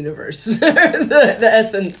absorb the universe. the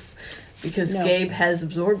essence. Because No. Gabe has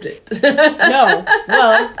absorbed it. No.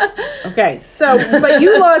 Well, okay. So, but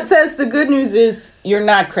Eulaw says the good news is you're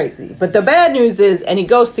not crazy. But the bad news is, and he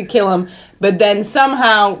goes to kill him, but then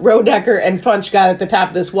somehow Rodecker and Funch got at the top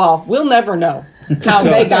of this wall. We'll never know how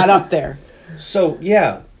they got up there. So,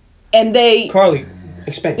 yeah. And they... Carly,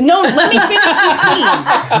 expand. No, let me finish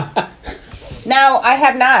the scene. Now, I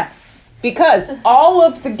have not. Because all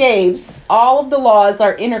of the Gabes, all of the laws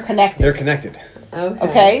are interconnected. They're connected.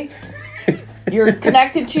 Okay? You're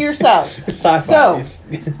connected to yourselves. Sci-fi. So,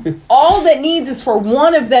 all that needs is for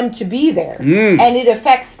one of them to be there. And it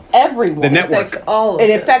affects everyone. The network. Affects all of It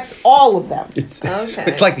them. affects all of them.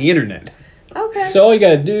 It's like the internet. Okay. So all you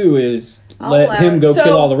gotta do is I'll let allow him it. go So-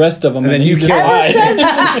 kill all the rest of them, and then you just kill hide. Ever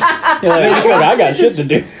since You're like, I got shit to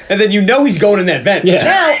do. And then you know he's going in that vent. Yeah.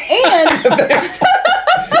 now, and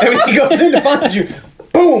And when he goes in to find you,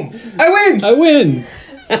 boom! I win! I win.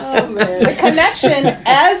 Oh, man. the connection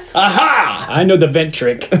as Aha! I know the vent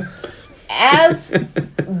trick. as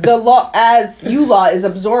Eulaw is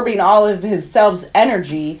absorbing all of himself's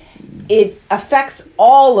energy, it affects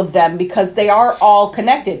all of them because they are all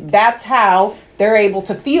connected. That's how they're able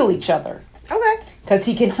to feel each other. Okay. because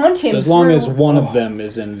he can hunt him. So as long as one of them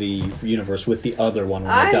is in the universe with the other one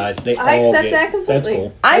when he dies, they I all accept get. that completely. That's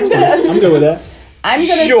cool. I'm good with that.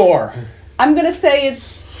 Sure. I'm gonna say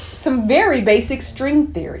it's some very basic string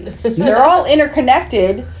theory. They're all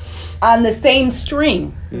interconnected on the same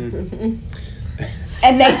string.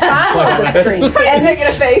 And they follow the string. And Making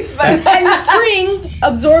a face, but and the string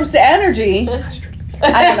absorbs the energy.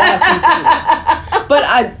 I don't know how string theory.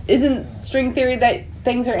 But isn't string theory that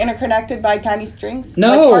things are interconnected by tiny strings?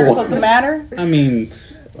 No. Like particles of matter? I mean,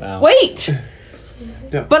 wow. Wait!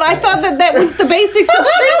 No. But I thought that was the basics of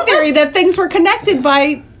string theory, that things were connected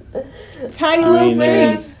by tiny little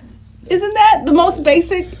strings. Isn't that the most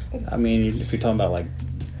basic? I mean, if you're talking about like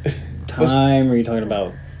time, or you're talking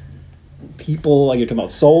about people, like you're talking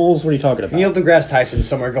about souls, what are you talking about? Neil deGrasse Tyson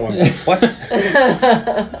somewhere going, what?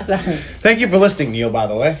 Sorry. Thank you for listening, Neil, by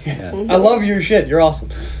the way. Yeah. I love your shit. You're awesome.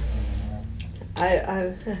 We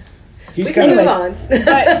He's can kind move of on.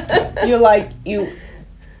 But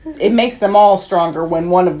it makes them all stronger when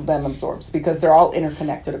one of them absorbs, because they're all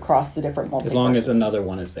interconnected across the different multiverses. As long as another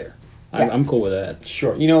one is there. Yes. I'm cool with that.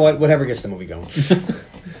 sure. You know what? Whatever gets the movie going.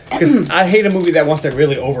 Because I hate a movie that wants to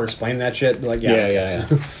really over-explain that shit. Like, Yeah.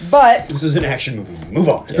 But This is an action movie. Move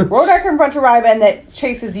on. Rhodok confronts a Ryban that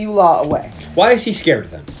chases Yulaw away. Why is he scared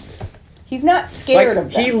of them? He's not scared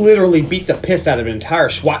of them. He literally beat the piss out of an entire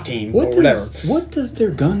SWAT team or whatever. What does their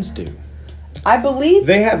guns do? I believe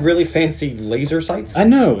They have really fancy laser sights. I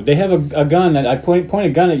know they have a gun that I point a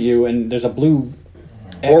gun at you, and there's a blue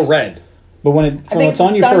Or X. red. But when it's it's a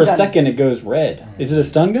on you stun for a gun. second, it goes red. Is it a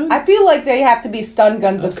stun gun? I feel like they have to be stun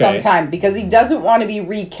guns of some Okay. time, because he doesn't want to be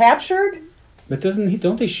recaptured. But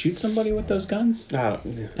don't they shoot somebody with those guns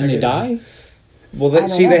And and they die? Well, I don't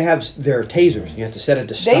know. they have their tasers. You have to set it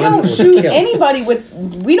to stun They don't or to shoot kill. anybody with.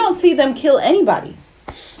 We don't see them kill anybody.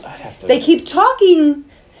 I'd have to. They keep talking.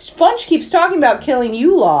 Funch keeps talking about killing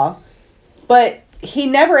Yulaw, but they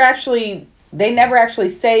never actually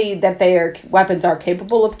say that their weapons are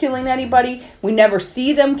capable of killing anybody. We never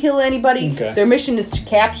see them kill anybody. Okay. Their mission is to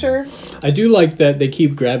capture. I do like that they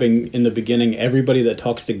keep grabbing in the beginning. Everybody that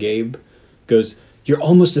talks to Gabe goes, "You're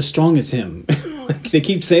almost as strong as him." Like, they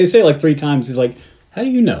keep say it like 3 times. He's like, "How do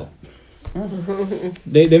you know?"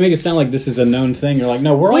 They make it sound like this is a known thing. You're like,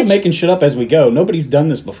 "No, we're all making shit up as we go. Nobody's done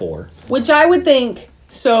this before." Which I would think.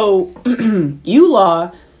 So,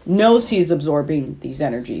 Yulaw knows he's absorbing these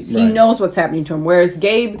energies. He Right. knows what's happening to him. Whereas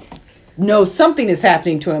Gabe knows something is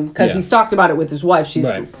happening to him because Yeah. he's talked about it with his wife. She's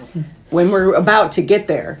Right. When we're about to get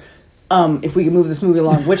there, if we can move this movie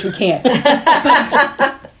along, which we can't,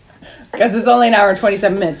 because it's only an hour and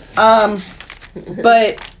 27 minutes.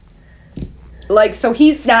 But like, so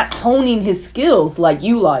he's not honing his skills like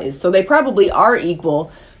Yulaw is. So they probably are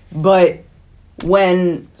equal, but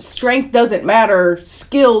when strength doesn't matter,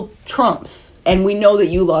 skill trumps. And we know that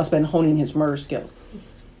Yulaw's been honing his murder skills.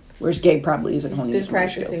 Whereas Gabe probably isn't honing He's his been murder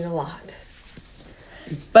practicing skills. a lot.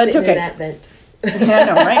 But it's Sitting okay. in that vent. Yeah, I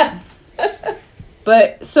know, right?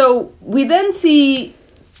 But so we then see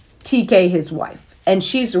TK, his wife, and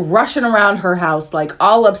she's rushing around her house like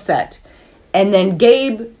all upset. And then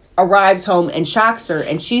Gabe arrives home and shocks her,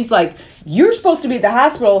 and she's like, "You're supposed to be at the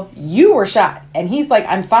hospital. You were shot." And he's like,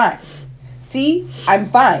 "I'm fine. See, I'm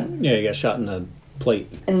fine." Yeah, you got shot in the plate.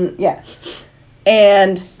 And yeah.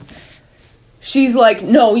 And she's like,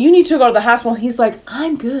 "No, you need to go to the hospital." He's like,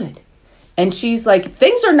 "I'm good." And she's like,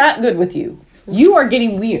 "Things are not good with you. You are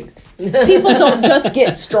getting weird. People don't just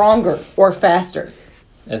get stronger or faster."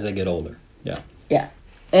 As they get older. Yeah. Yeah.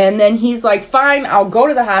 And then he's like, "Fine, I'll go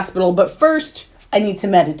to the hospital, but first I need to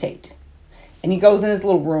meditate." And he goes in his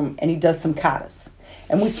little room and he does some katas.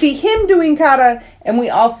 And we see him doing kata, and we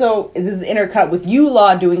also, this is intercut with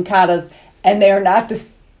Yulaw doing katas, and they are not this,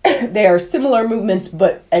 they are similar movements,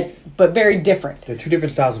 but very different. They're 2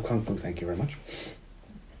 different styles of kung fu. Thank you very much.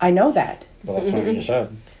 I know that. Well, that's what you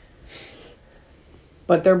said.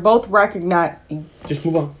 But they're both recognized. Just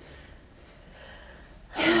move on.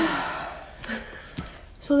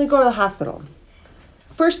 So they go to the hospital.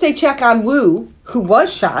 First, they check on Wu, who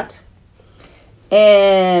was shot.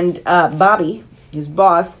 And Bobby, his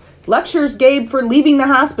boss, lectures Gabe for leaving the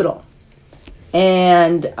hospital.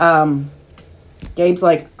 And Gabe's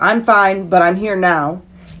like, "I'm fine, but I'm here now."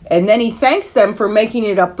 And then he thanks them for making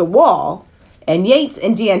it up the wall. And Yates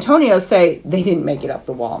and D'Antonio say, "They didn't make it up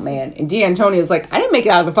the wall, man." And D'Antonio's like, "I didn't make it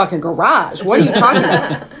out of the fucking garage. What are you talking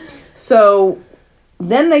about?" So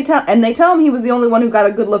then they tell him he was the only one who got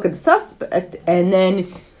a good look at the suspect, and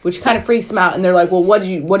then, which kind of freaks him out. And they're like, "Well, what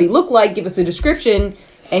he look like? Give us a description."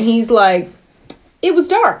 And he's like, "It was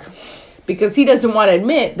dark," because he doesn't want to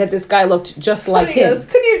admit that this guy looked just like He him. goes,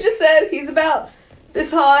 "Couldn't you have just said he's about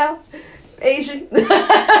this tall? Asian.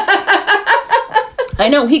 I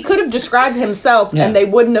know, he could have described himself Yeah. and they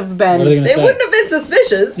wouldn't have been. What are they gonna They say? wouldn't have been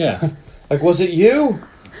suspicious. Yeah. Like, was it you?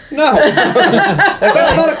 No. Like,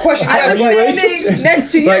 that's not a question. you I ask, was like- standing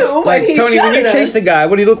next to you Like, when he Tony, shot when you at chased us. the guy,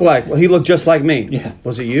 what did he look like? Well, he looked just like me. Yeah.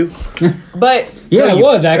 Was it you? But Yeah, No, it you-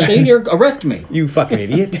 was actually. You arrested me. You fucking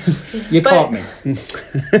idiot. You But- caught me.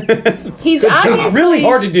 he's Job. obviously Really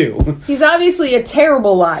hard to do. He's obviously a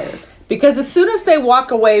terrible liar because as soon as they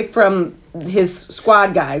walk away from his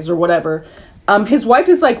squad guys or whatever, his wife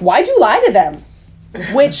is like, "Why'd you lie to them?"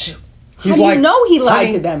 Which how He's do like, you know he lied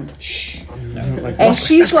 "Honey, to them? Like, And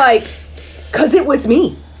she's like, "'Cause it was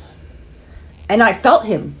me, and I felt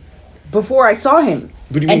him before I saw him,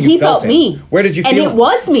 What do you mean and you he felt felt him? me. Where did you And feel it him?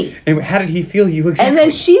 was me." And how did he feel you exactly? And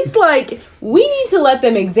then she's like, "We need to let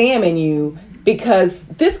them examine you because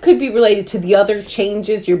this could be related to the other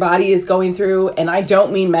changes your body is going through, and I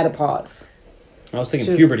don't mean menopause, I was thinking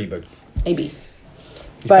Shoot. puberty, but maybe." he's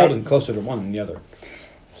But- probably closer to one than the other.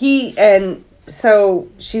 So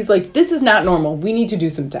she's like, "This is not normal. We need to do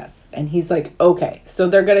some tests." And he's like, "Okay." So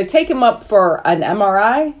they're going to take him up for an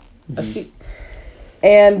MRI.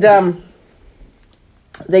 And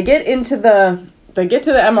they get to the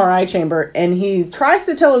MRI chamber, and he tries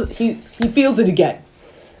to tell he feels it again.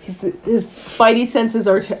 His spidey senses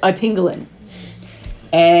are a tingling.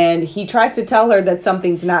 And he tries to tell her that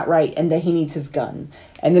something's not right and that he needs his gun.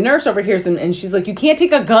 And the nurse overhears him, and she's like, "You can't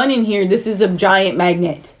take a gun in here. This is a giant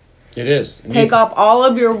magnet. It is. And Take off all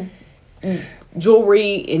of your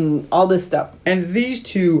jewelry and all this stuff." And these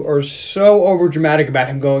two are so over dramatic about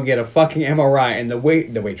him going to get a fucking MRI, and the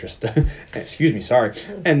waitress, excuse me, sorry,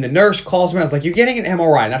 and the nurse calls him out. It's like, "You're getting an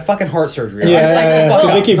MRI, not fucking heart surgery." Yeah, Like, yeah, fuck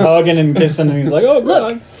because they up. keep hugging and kissing, and he's like, "Oh Look,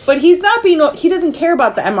 God." but he's not he doesn't care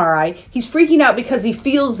about the MRI. He's freaking out because he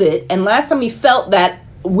feels it. And last time he felt that,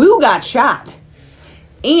 Wu got shot.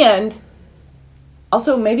 And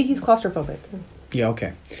also, maybe he's claustrophobic. Yeah,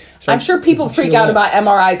 okay. So I'm sure people freak sure out that- about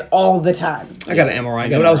MRIs all the time. I got an MRI. You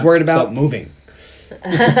got know what I was an worried MRI. about? So- Moving.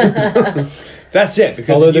 That's it.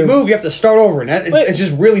 Because Although if you there- move, you have to start over, and it's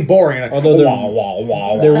just really boring. And Although there- wah, wah,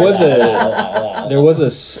 wah, There wah, was wah, a wah, wah, there wah. was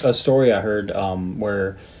a story I heard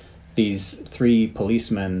where these 3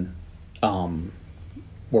 policemen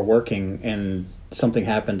were working and something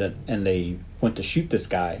happened and they went to shoot this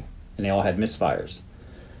guy and they all had misfires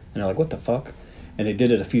and they're like, "What the fuck?" And they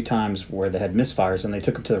did it a few times where they had misfires and they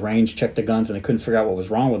took them to the range, checked the guns, and they couldn't figure out what was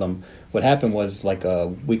wrong with them. What happened was like a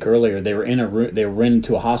week earlier they were they were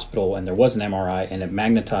into a hospital and there was an MRI and it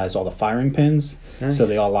magnetized all the firing pins, so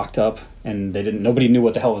they all locked up and nobody knew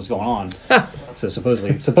what the hell was going on. So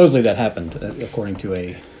supposedly that happened according to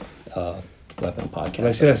a weapon podcast.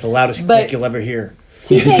 I say that's the loudest But- click you'll ever hear.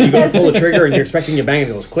 TK You says pull the trigger and you're expecting to bang,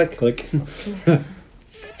 and it goes click. Click.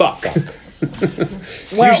 Fuck.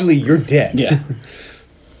 It's Well- usually you're dead. Yeah.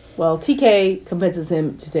 Well, TK convinces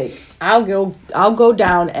him to take. I'll go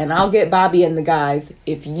down and I'll get Bobby and the guys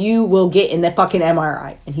if you will get in the fucking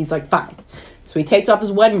MRI. And he's like, "Fine." So he takes off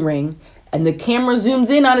his wedding ring, and the camera zooms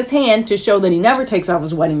in on his hand to show that he never takes off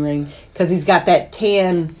his wedding ring because he's got that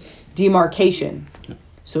tan demarcation.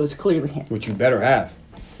 So it's clearly him. Which you better have.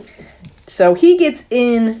 So he gets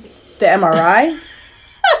in the MRI,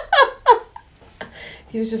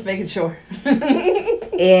 He was just making sure.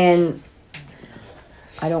 and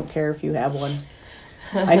I don't care if you have one.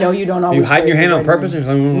 I know you don't Are always. you hiding your wear hand on wedding purpose?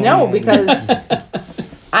 ring. No, because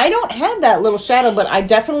I don't have that little shadow, but I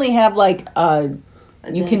definitely have like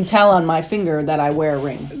you can tell on my finger that I wear a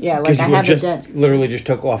ring. Yeah, like I have a dent. Literally just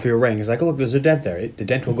took off your ring. It's like, oh, look, there's a dent there. The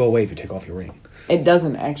dent will go away if you take off your ring. It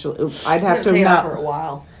doesn't actually. I'd have to Take off not. for a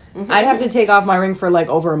while. I'd have to take off my ring for like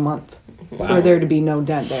over a month Wow. for there to be no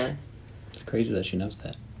dent there. It's crazy that she knows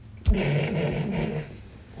that.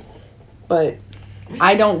 But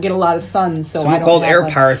I don't get a lot of sun, so I Someone don't called have, Air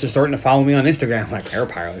like- Pirates is starting to follow me on Instagram. I'm like, Air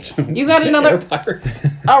Pirates. You got Air another. Pirates.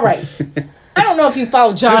 All right. I don't know if you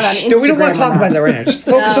follow John on Instagram. We don't want to talk or not. about that right now. Just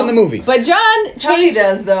focus on the movie. But John Tony changed.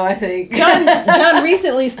 does, though, I think. John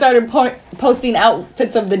recently started posting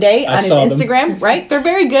outfits of the day I on his saw them. Instagram. Right? They're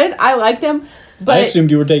very good. I like them. I But assumed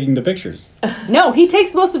you were taking the pictures. no, he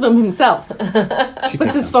takes most of them himself. She Puts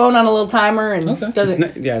thinks his so. phone on a little timer and Okay. does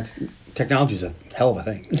It's it. not- technology's a hell of a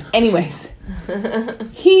thing. Anyways,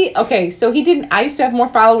 so he didn't. I used to have more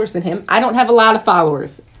followers than him. I don't have a lot of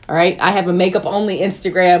followers. All right, I have a makeup only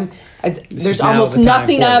Instagram. There's is now almost the time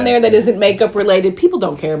nothing for on there this. that isn't makeup related. People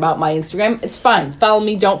don't care about my Instagram. It's fine. Follow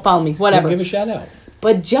me. Don't follow me. Whatever. Give a shout out.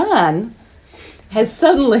 But John has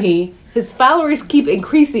suddenly, his followers keep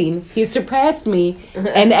increasing. He's surpassed me.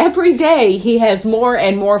 And every day he has more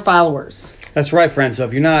and more followers. That's right, friends. So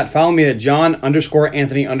if you're not, follow me at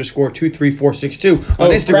John_Anthony_23462 on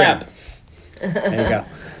Instagram. Crap. There you go.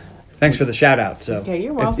 Thanks for the shout out. So, Okay,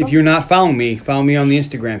 you're welcome. If you're not following me on the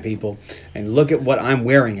Instagram, people, and look at what I'm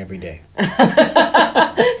wearing every day.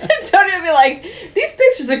 Tony will be like, these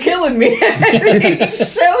pictures are killing me. He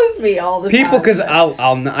shows me all the People, time. because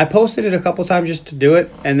I posted it a couple times just to do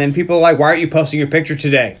it, and then people are like, "Why aren't you posting your picture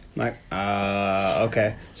today?" I'm like,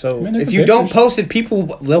 okay. So I mean, if they're you good don't pictures. post it,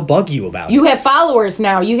 people they'll bug you about You it. have followers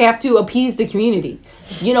now. You have to appease the community.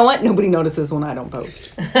 You know what? Nobody notices when I don't post.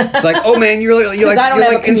 It's like, oh man, you're I don't have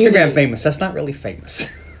like a community. Instagram famous. That's not really famous.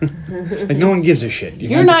 Like no one gives a shit. You're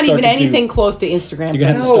have to not start even to do- anything close to Instagram. You're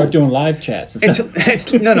gonna have to No. start doing live chats. And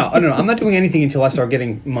stuff. No. I'm not doing anything until I start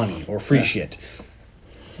getting money or free shit.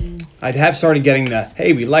 I'd have started getting the,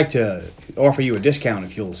 hey, we'd like to offer you a discount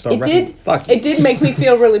if you'll start. Fuck you. It did make me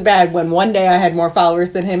feel really bad when one day I had more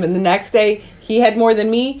followers than him, and the next day he had more than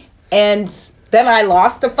me, and then I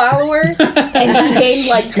lost a follower, and he gained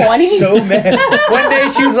like 20. So mad. One day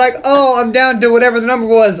she was like, "Oh, I'm down to whatever the number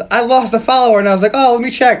was. I lost a follower," and I was like, "Oh, let me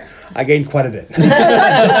check." I gained quite a bit.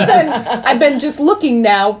 I've been just looking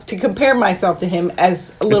now to compare myself to him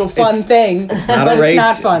as a little fun thing, Not but a race. it's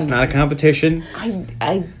not fun. It's not a competition.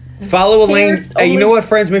 I Follow Elaine. Cares Hey, you know only- what,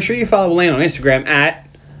 friends? Make sure you follow Elaine on Instagram at.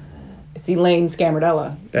 It's Elaine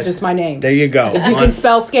Scamardella. It's That's- just my name. There you go. If you can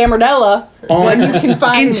spell Scamardella, on then you can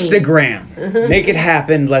find me. Instagram. Make it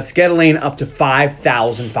happen. Let's get Elaine up to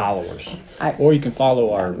 5,000 followers. Or you can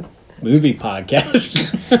follow our movie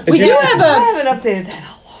podcast. We do have I a. haven't updated that.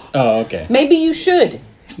 Oh, okay. Maybe you should.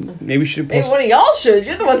 Maybe we should Maybe post. one of y'all should.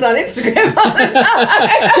 You're the ones on Instagram all the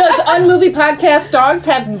time. Does Unmovie Podcast Dogs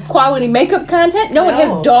have quality makeup content? No, it has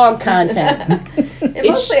No. dog content. It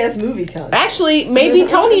mostly has movie content. Actually, maybe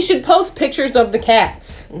Tony should post pictures of the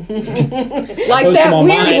cats. Like Post that them on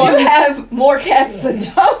weird mine. one. You have more cats than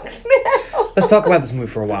dogs now. Let's talk about this movie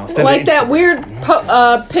for a while. Instead Like of that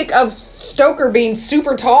Instagram. weird pic of Stoker being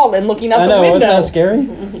super tall and looking out I the know, window. isn't that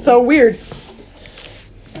scary? So weird.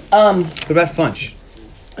 What about Funch?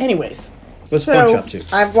 Anyways. What's so Funch up to?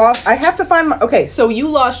 I've lost. I have to find my. Okay, so you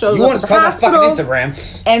lost shows You up want at to the talk about hospital, fucking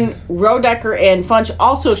Instagram? and Rodecker and Funch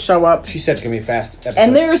also show up. She said it's gonna be a fast episode.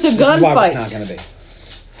 And there's a This is why gunfight. It's not gonna be.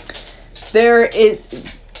 There is,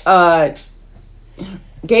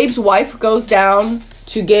 Gabe's wife goes down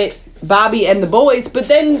to get Bobby and the boys, but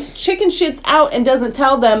then chicken shits out and doesn't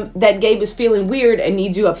tell them that Gabe is feeling weird and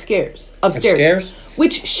needs you upstairs. Upstairs?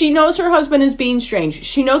 Which she knows her husband is being strange.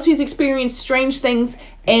 She knows he's experienced strange things,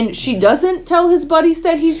 and she doesn't tell his buddies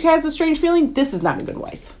that he has a strange feeling. This is not a good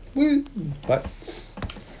wife. What?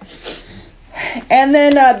 And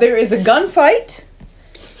then there is a gunfight,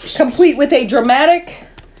 complete with a dramatic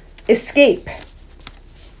escape.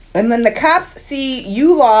 And then the cops see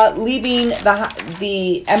Eulaw leaving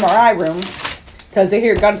the MRI room because they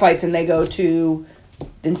hear gunfights, and they go to,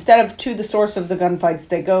 instead of to the source of the gunfights,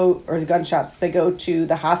 they go, or the gunshots, they go to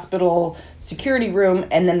the hospital security room,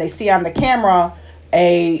 and then they see on the camera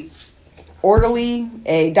a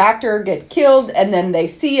doctor get killed, and then they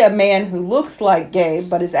see a man who looks like Gabe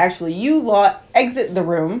but is actually Eulaw exit the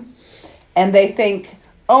room, and they think,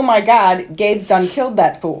 oh my God, Gabe's done killed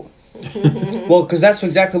that fool. Well, because that's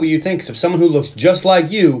exactly what you think. So if someone who looks just like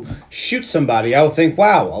you shoots somebody, I would think,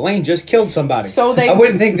 wow, Elaine just killed somebody. So they- I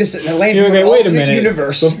wouldn't think this is Elaine from Okay, an wait a alternate minute.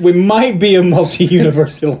 universe. But we might be a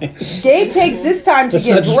multi-universe Elaine. Gabe takes this time to Let's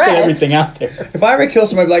get not just put dressed. everything out there. If I ever kill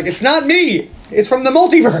somebody, I'd be like, it's not me. It's from the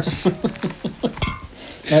multiverse.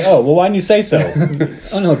 Like, oh, well, why didn't you say so?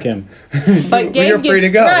 Unhook him. But You're Gabe free to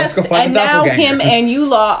gets go. Let's dressed, go find and the now doppelganger. him and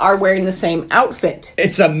Eulaw are wearing the same outfit.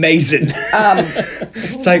 It's amazing.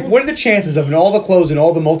 It's like, what are the chances of in all the clothes in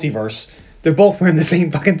all the multiverse, they're both wearing the same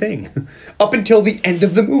fucking thing? Up until the end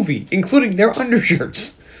of the movie, including their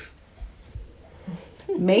undershirts.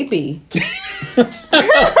 Maybe.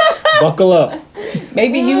 Buckle up.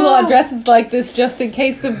 Maybe Eulaw dresses like this just in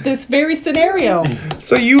case of this very scenario.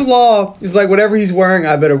 So Eulaw is like, whatever he's wearing,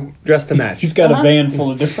 I better dress to match. He's got a van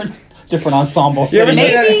full of different ensembles. You ever see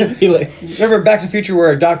Maybe. that? Remember Back to the Future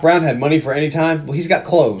where Doc Brown had money for any time? Well, he's got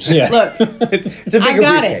clothes. Yeah. Look, it's a I bigger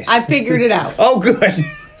got briefcase. it. I figured it out. Oh, good.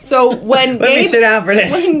 So when Let me sit down for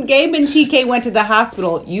this. when Gabe and TK went to the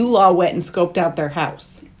hospital, Eulaw went and scoped out their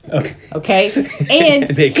house. Okay. Okay, and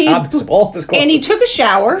And they copped all of his clothes. and he took a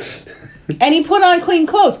shower, and he put on clean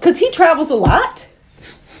clothes because he travels a lot.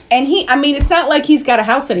 And it's not like he's got a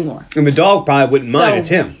house anymore. And the dog probably wouldn't mind. So- It's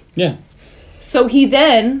him. Yeah. So he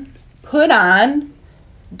then put on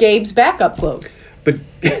Gabe's backup clothes. But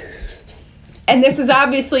And this is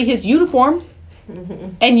obviously his uniform.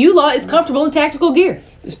 And Eulaw is comfortable in tactical gear.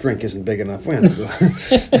 this drink isn't big enough. We have to go.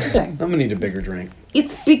 Just saying. I'm going to need a bigger drink.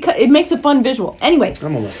 It's because it makes a fun visual. Anyways,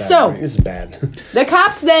 I'm almost out of so drink. This is bad. the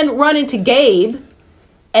cops then run into Gabe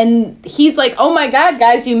And he's like, oh my God,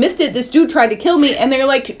 guys, you missed it. This dude tried to kill me. And they're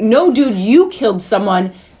like, no, dude, you killed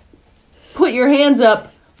someone. Put your hands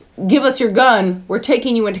up. Give us your gun. We're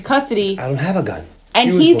taking you into custody. I don't have a gun. And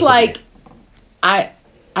You were he's supposed to like, be.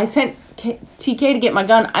 I sent TK to get my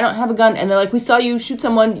gun. I don't have a gun. And they're like, we saw you shoot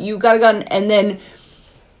someone. You got a gun. And then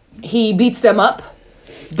he beats them up.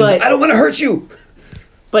 But I don't want to hurt you.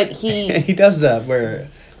 But And he does that where,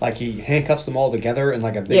 like, he handcuffs them all together in,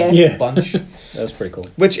 like, a big Yeah. bunch. That was pretty cool.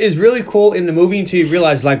 Which is really cool in the movie until you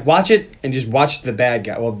realize, like, watch it and just watch the bad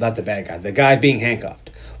guy. Well, not the bad guy. The guy being handcuffed.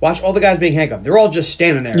 Watch all the guys being handcuffed. They're all just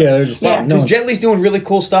standing there. Yeah, they're just Yeah. Because Jet Li's doing really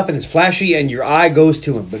cool stuff and it's flashy and your eye goes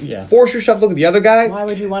to him. But Yeah. force yourself to look at the other guy. why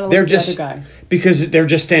would you want to look They're at just the other guy? because they're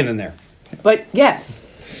just standing there. But yes,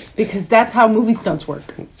 because that's how movie stunts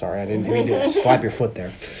work. Sorry, I didn't mean to slap your foot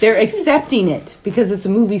there. They're accepting it because it's a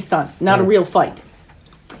movie stunt, not a real fight.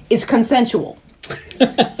 It's consensual.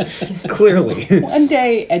 Clearly. One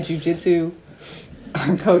day at jiu-jitsu,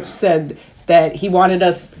 our coach said that he wanted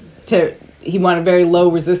very low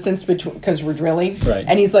resistance because we're drilling. Right.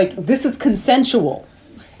 And he's like, this is consensual.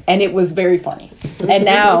 And it was very funny. And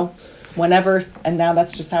now, now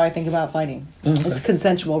that's just how I think about fighting. It's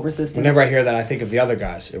consensual resistance. Whenever I hear that, I think of the other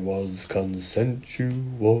guys. It was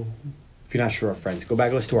consensual. If you're not sure, friends, go back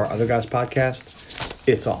and listen to our Other Guys podcast.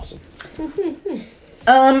 It's awesome.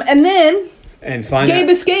 And then And find Gabe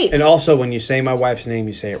out- escapes. And also, when you say my wife's name,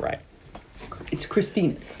 you say it right. it's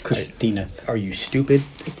Christina. Christina. Are you stupid?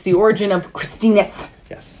 It's the origin of Christina.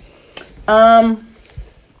 Yes.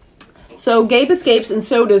 So Gabe escapes, and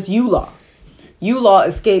so does Eulaw. Eulaw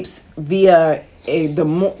escapes via the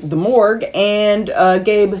morgue, and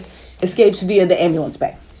Gabe escapes via the ambulance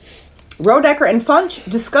bay. Rodecker and Funch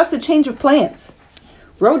discuss a change of plans.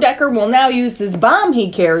 Rodecker will now use this bomb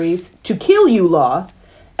he carries to kill Eulaw,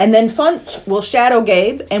 and then Funch will shadow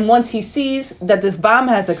Gabe, and once he sees that this bomb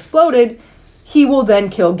has exploded, he will then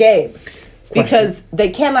kill Gabe. Because they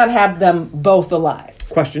cannot have them both alive.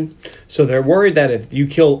 Question. So they're worried that if you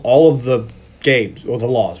kill all of the Gabes, or the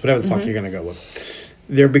Laws, whatever the fuck you're going to go with,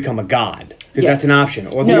 they'll become a god. Because Yes. that's an option.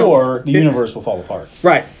 Or No. Or the universe will fall apart.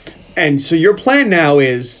 Right. And so your plan now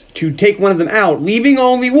is to take one of them out, leaving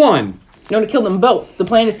only one. No, to kill them both. The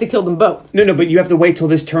plan is to kill them both. No, but you have to wait till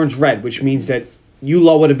this turns red, which means that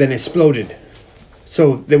Eulaw would have been exploded.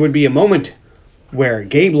 So there would be a moment where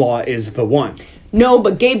Gabe Law is the one. No,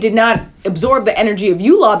 but Gabe did not absorb the energy of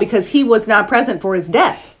Eulaw because he was not present for his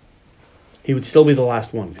death. He would still be the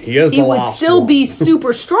last one. He is He the would last still one. be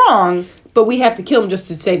super strong, but we have to kill him just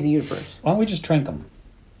to save the universe. Why don't we just drink them?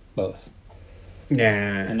 Both. Nah.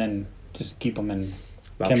 And then just keep them in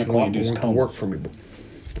That's chemically not induced going to work comas. for me.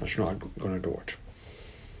 That's not going to do it.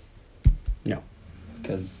 No.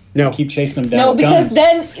 Because No. you keep chasing them down No, with because guns.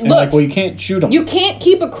 then, And look, like, well, you can't shoot them. you can't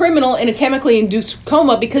keep a criminal in a chemically induced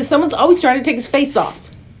coma because someone's always trying to take his face off.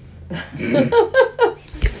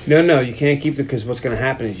 No, you can't keep them because what's going to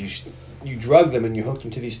happen is you drug them and you hook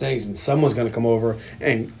them to these things and someone's going to come over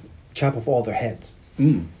and chop off all their heads.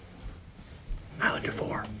 Highlander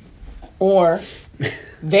 4. Or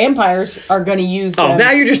vampires are going to use them Oh,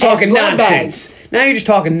 now you're just as talking blood nonsense. bags. Now you're just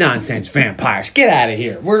talking nonsense, vampires. Get out of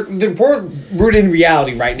here. We're in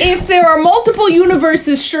reality right now. If there are multiple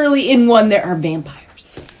universes, surely in one there are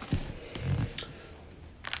vampires.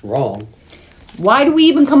 Wrong. Why do we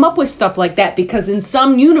even come up with stuff like that? Because in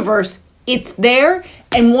some universe, it's there,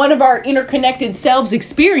 and one of our interconnected selves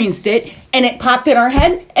experienced it, and it popped in our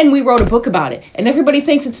head, and we wrote a book about it. And everybody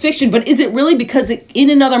thinks it's fiction, but is it really? Because in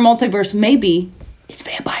another multiverse, maybe it's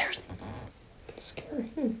vampires. That's scary.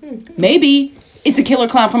 Maybe it's a killer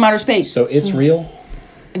clown from outer space. So it's real?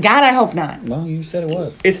 God, I hope not. Well, you said it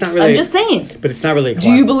was. It's not really. I'm just saying. But it's not really a Do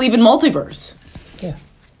you clown. believe in multiverse? Yeah.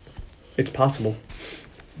 It's possible.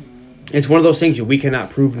 It's one of those things that we cannot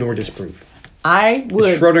prove nor disprove. I It's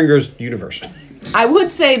would. Schrodinger's universe. I would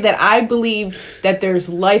say that I believe that there's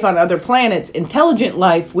life on other planets, intelligent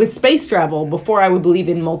life with space travel, before I would believe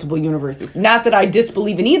in multiple universes. Not that I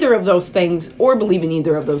disbelieve in either of those things or believe in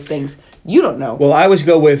either of those things. You don't know. Well, I always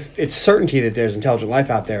go with it's certainty that there's intelligent life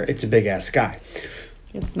out there. It's a big ass sky.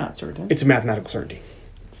 It's not certain. It's a mathematical certainty.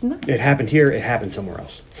 It's not. It happened here. It happened somewhere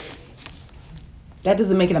else. That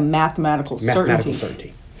doesn't make it a mathematical Mathematical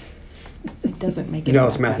certainty. certainty. It doesn't make it. No, a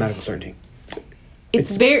it's mathematical certainty.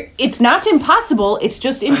 It's not impossible. It's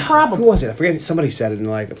just Who improbable. was it? I forget. Somebody said it, and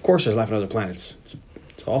like, of course, there's life on other planets. It's an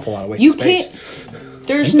awful lot of waste You of space. can't. I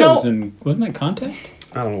There's think that no. was in, wasn't that Contact?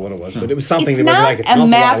 I don't know what it was, but it was something It's that was not like it's a an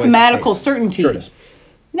awful lot of waste of mathematical space. certainty. Sure it is.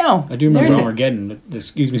 No. I do there remember isn't. Armageddon.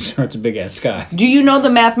 Excuse me, sir, it's a big ass sky. Do you know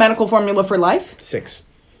the mathematical formula for life? 6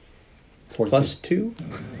 42. plus 2.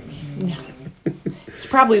 It's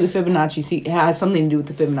probably the Fibonacci it has something to do with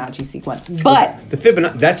the Fibonacci sequence. But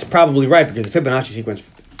That's probably right, because the Fibonacci sequence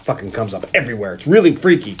fucking comes up everywhere. It's really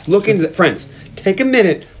freaky. Look into that. Friends, take a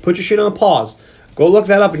minute, put your shit on pause, go look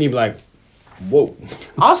that up, and you'll be like, whoa.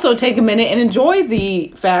 also take a minute and enjoy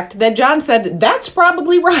the fact that John said that's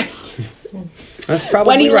probably right. That's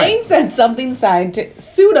probably when right. Elaine said something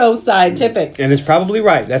pseudo-scientific. And it's probably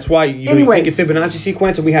right. That's why you take a Fibonacci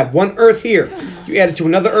sequence, and we have one Earth here. You add it to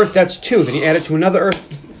another Earth, that's 2. Then you add it to another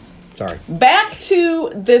Earth. Sorry. Back to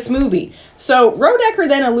this movie. So Rodecker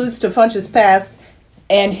then alludes to Funch's past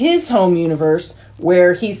and his home universe,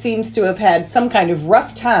 where he seems to have had some kind of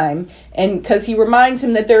rough time, and because he reminds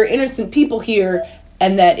him that there are innocent people here,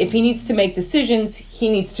 and that if he needs to make decisions, he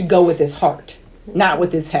needs to go with his heart, not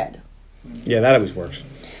with his head. Yeah, that always works.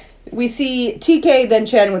 We see TK then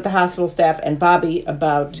chatting with the hospital staff and Bobby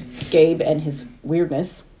about Gabe and his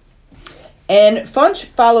weirdness. And Funch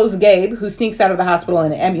follows Gabe, who sneaks out of the hospital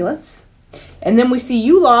in an ambulance. And then we see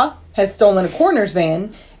Eula has stolen a coroner's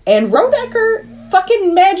van, and Rodecker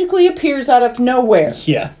fucking magically appears out of nowhere.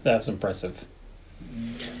 Yeah, that's impressive.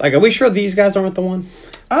 Like, are we sure these guys aren't the one?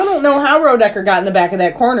 I don't know how Rodecker got in the back of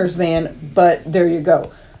that coroner's van, but there you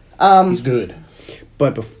go. He's good.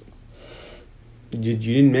 But you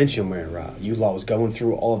didn't mention where Eula was going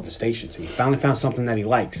through all of the stations, and he finally found something that he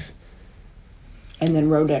likes. And then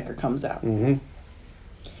Rodecker comes out. Mm-hmm.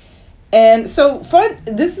 And so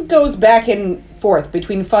this goes back and forth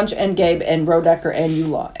between Funch and Gabe and Rodecker and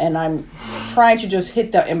Eula. And I'm trying to just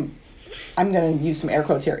hit I'm going to use some air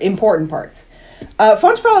quotes here, important parts.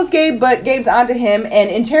 Funch follows Gabe, but Gabe's onto him and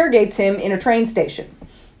interrogates him in a train station.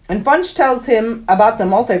 And Funch tells him about the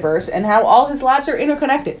multiverse and how all his lives are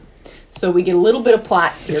interconnected. So we get a little bit of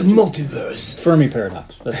plot here. It's a multiverse. Fermi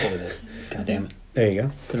paradox. That's what it is. God damn it. There you go.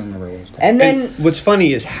 Couldn't remember what it was called. And then... And what's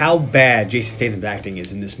funny is how bad Jason Statham's acting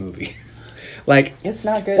is in this movie. Like, it's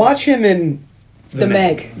not good. watch him in The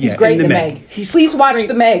Meg. He's Yeah, great in in The Meg. Please watch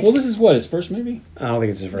The Meg. Well, this is what, his first movie? I don't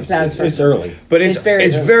think it's his first. It's not his It's early. But it's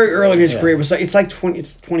very early in his Yeah. career. It's like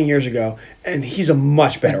 20 years ago, and he's a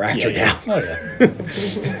much better actor now. Oh, yeah.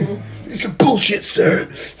 It's some bullshit, sir.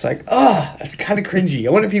 It's like, that's kind of cringy. I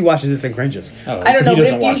wonder if he watches this and cringes. Oh, I don't know, he but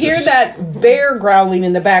doesn't if you watch hear this. that bear growling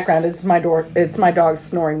in the background, it's my dog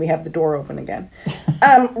snoring. We have the door open again.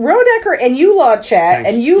 Rodecker and Eula chat, Thanks.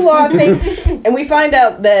 and Eula thinks, and we find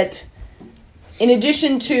out that in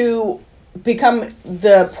addition to become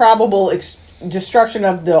the probable destruction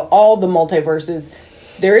of all the multiverses,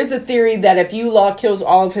 there is a theory that if Eula kills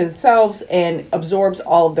all of himself and absorbs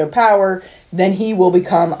all of their power, then he will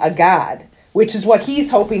become a god, which is what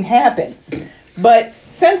he's hoping happens. But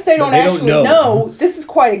since they don't actually know, this is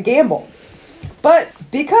quite a gamble. But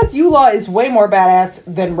because Eula is way more badass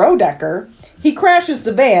than Rodecker, he crashes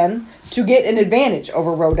the van to get an advantage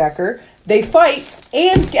over Rodecker. They fight,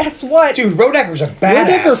 and guess what? Dude, Rodecker's a badass.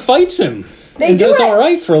 Rodecker fights him. They and do does it. all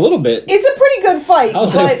right for a little bit. It's a pretty good fight. I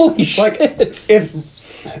was like, but holy shit. If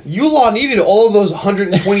Eula needed all of those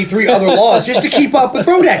 123 other laws just to keep up with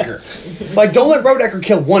Rodecker. Like, don't let Rodecker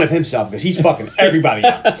kill one of himself, because he's fucking everybody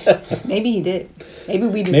out. maybe he did. Maybe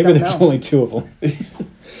we just Maybe don't there's know. only 2 of them.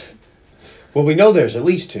 Well, we know there's at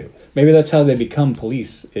least 2. Maybe that's how they become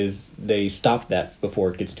police, is they stop that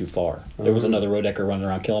before it gets too far. There was another Rodecker running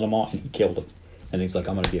around killing them all, and he killed them. And he's like,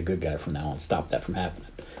 I'm going to be a good guy from now on, stop that from happening.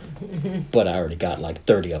 But I already got like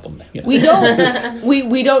 30 of them. You know? We don't.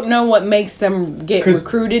 we don't know what makes them get 'Cause-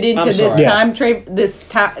 recruited into I'm this sorry. time trade. This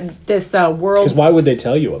world. Because why would they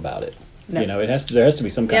tell you about it? No. You know, there has to be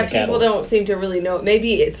some kind Yeah, of people catalyst. don't seem to really know.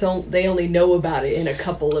 Maybe they only know about it in a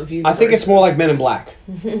couple of I universes. think it's more like Men in Black.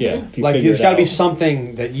 Yeah, if you Like, figure there's it got to be out.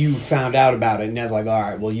 something that you found out about it, and that's like, all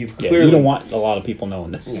right, well, you've Yeah, clearly... you don't want a lot of people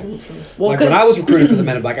knowing this. well, Like, when I was recruited for the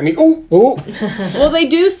Men in Black, I mean, ooh! Oh, well, they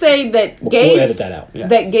do say that we'll Gabe's edit that out. Yeah.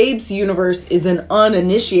 that Gabe's universe is an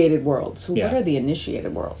uninitiated world. So Yeah. what are the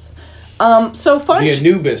initiated worlds? So The Funch.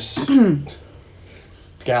 Anubis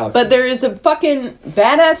galaxy. But there is a fucking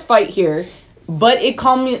badass fight here. But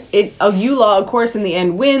Eula, of course, in the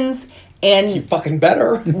end wins, and fucking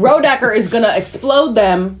better. Rodecker is gonna explode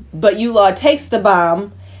them, but Eula takes the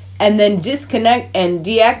bomb and then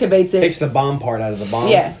deactivates it. Takes the bomb part out of the bomb.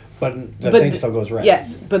 Yeah. But the thing still goes red.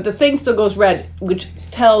 Yes, but the thing still goes red, which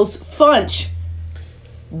tells Funch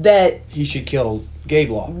that He should kill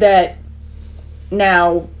Gabe Law.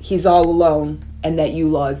 now he's all alone and that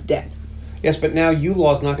Eula is dead. Yes, but now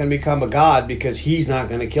Eulaw's not going to become a god because he's not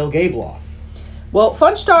going to kill Gabe Law. Well,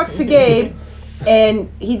 Funch talks to Gabe, and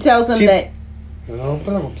he tells him that... A little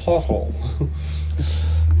bit of a plot hole.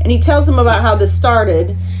 And he tells him about how this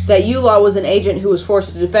started, that Eula was an agent who was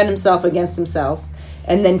forced to defend himself against himself,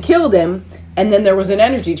 and then killed him, and then there was an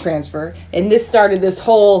energy transfer, and this started this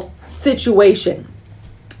whole situation.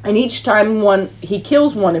 And each time he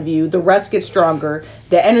kills one of you, the rest gets stronger.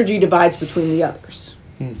 The energy divides between the others.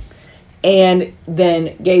 And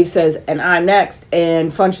then Gabe says, and I'm next.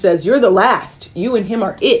 And Funch says, you're the last. You and him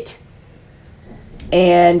are it.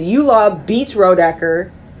 And Yulaw beats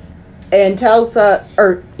Rodecker and tells, so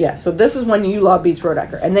this is when Yulaw beats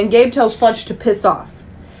Rodecker. And then Gabe tells Funch to piss off.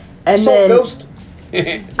 And Salt then Ghost.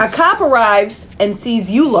 a cop arrives and sees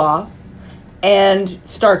Yulaw and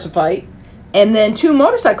starts a fight. And then 2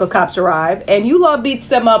 motorcycle cops arrive, and Yulaw beats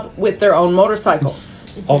them up with their own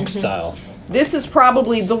motorcycles. Hulk style. This is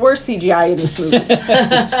probably the worst CGI in this movie.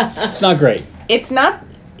 It's not great. It's not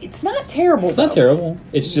terrible. It's not terrible.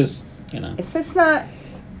 It's just, It's not.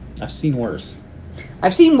 I've seen worse.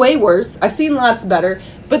 I've seen way worse. I've seen lots better,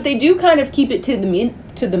 but they do kind of keep it to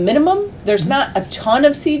the minimum. There's not a ton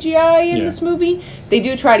of CGI in this movie. They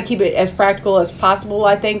do try to keep it as practical as possible,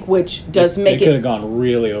 I think, which does make They it. could have gone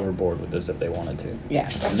really overboard with this if they wanted to. Yeah,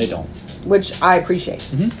 And they don't. which I appreciate.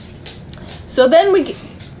 So then we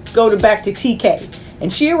go back to TK,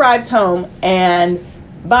 and she arrives home, and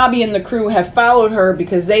Bobby and the crew have followed her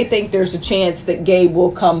because they think there's a chance that Gabe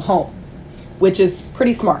will come home, which is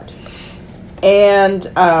pretty smart. And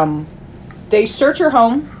they search her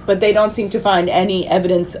home, but they don't seem to find any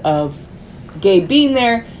evidence of Gabe being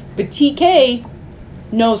there. But TK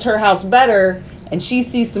knows her house better, and she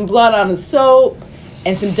sees some blood on the soap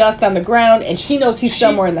and some dust on the ground, and she knows he's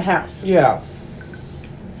somewhere in the house. Yeah.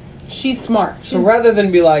 She's smart. So rather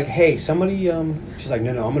than be like, hey, somebody, she's like,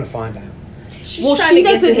 no, I'm going to find out. She's Well, trying she to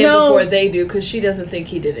get to doesn't him know- before they do because she doesn't think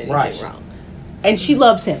he did anything Right. wrong. And she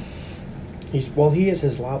loves him. He is her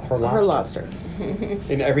lobster. Her lobster.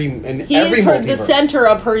 In every He every is the multiverse. center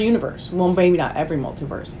of her universe. Well, maybe not every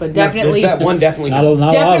multiverse, but Yeah, definitely, there's that one definitely. Not a lot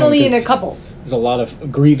of definitely them, in a 'cause couple. There's a lot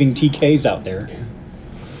of grieving TKs out there.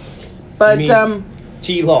 But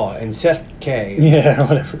T-Law and Seth K. Yeah,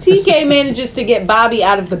 whatever. TK manages to get Bobby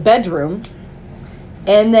out of the bedroom,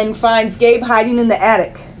 and then finds Gabe hiding in the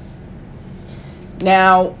attic.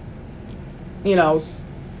 Now,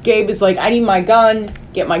 Gabe is like, I need my gun.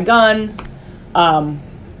 Get my gun.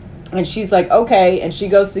 And she's like, okay. And she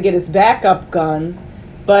goes to get his backup gun.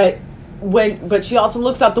 But she also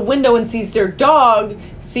looks out the window and sees their dog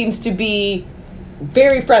seems to be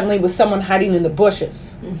very friendly with someone hiding in the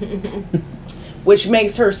bushes. Which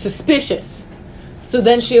makes her suspicious. So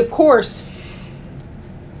then she, of course,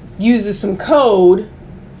 uses some code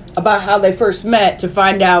about how they first met to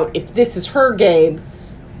find out if this is her Gabe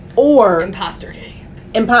or Imposter Gabe.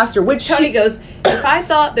 imposter. Which Tony she, goes, if I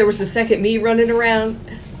thought there was a second me running around,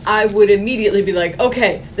 I would immediately be like,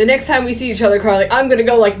 okay, the next time we see each other, Carly, I'm going to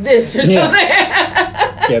go like this or Yeah.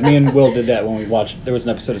 something. Yeah, me and Will did that when we watched. There was an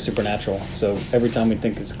episode of Supernatural, so every time we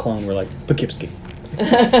think it's a clone, we're like Poughkeepsie.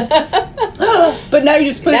 but now you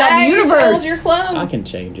just put it out in the Now you told universe. your I clone. can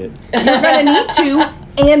change it. You're gonna need to,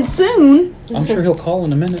 and soon. I'm sure he'll call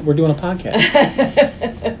in a minute. We're doing a podcast.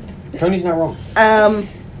 Tony's not wrong.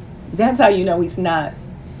 That's how you know he's not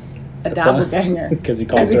a doppelganger. Because he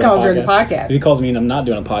calls her in the If podcast. he calls me and I'm not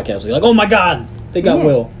doing a podcast, he's like, "Oh my god, they got Yeah.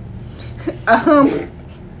 Will." Um,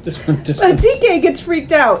 This one. but TK gets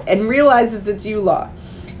freaked out and realizes it's Yulaw,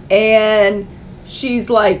 and she's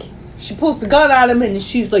like, she pulls the gun on him, and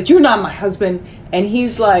she's like, "You're not my husband," and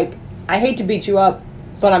he's like, "I hate to beat you up,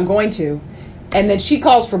 but I'm going to," and then she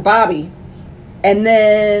calls for Bobby, and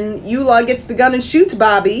then Yulaw gets the gun and shoots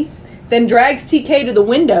Bobby, then drags TK to the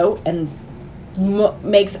window and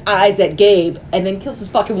makes eyes at Gabe, and then kills his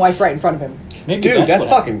fucking wife right in front of him. Maybe Dude, that's what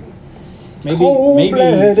fucking Maybe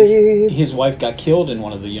cold-blooded. his wife got killed in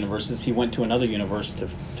one of the universes. He went to another universe to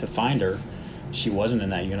find her. She wasn't in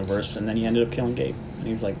that universe, and then he ended up killing Gabe. And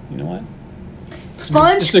he's like, you know what?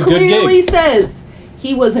 Funch It's a good clearly gig. says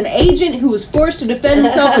he was an agent who was forced to defend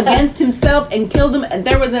himself against himself and killed him, and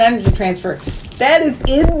there was an energy transfer. That is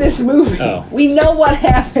in this movie. Oh. We know what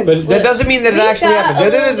happens. But That doesn't mean that it We actually got happened. a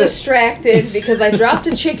little Da-da-da-da. distracted because I dropped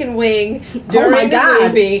a chicken wing my during the God.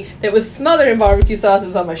 movie that was smothered in barbecue sauce. It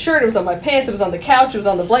was on my shirt, it was on my pants, it was on the couch, it was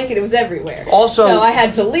on the blanket, it was everywhere. Also- so I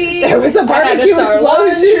had to leave. There was a I had barbecue to start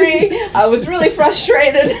explosion. laundry. I was really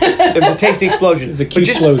frustrated. It was a tasty explosion. It's a But cute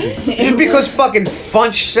just, explosion. just because fucking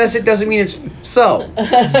Funch says it doesn't mean it's so.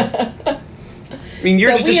 I mean,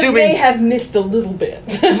 you're so just we assuming. may have missed a little bit.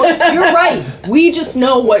 You're right. We just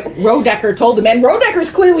know what Rodecker told him, and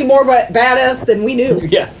Rodecker's clearly more badass than we knew.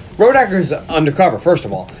 Yeah. Rodacker's undercover, first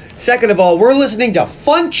of all. Second of all, we're listening to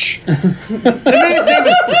Funch. The man's name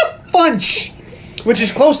is Funch, which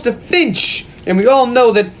is close to Finch. And we all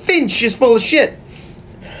know that Finch is full of shit.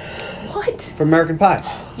 What? from American Pie.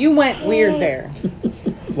 You went weird there.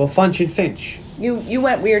 Well, Funch and Finch. You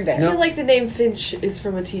went weird there. I feel like the name Finch is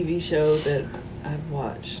from a TV show that I've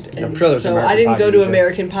watched. And I'm sure there's so American I didn't Pie go TV to show.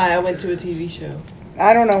 American Pie. I went to a TV show.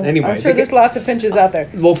 I don't know. Anyway, I'm sure there's lots of Finches out there.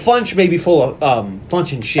 Well, Funch may be full of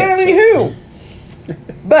Funch and shit. Anywho.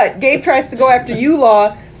 But Gabe tries to go after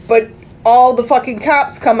Eulaw, but all the fucking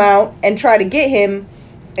cops come out and try to get him,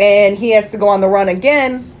 and he has to go on the run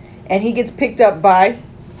again, and he gets picked up by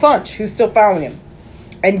Funch, who's still following him.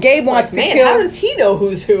 And Gabe wants to Man, kill... how does he know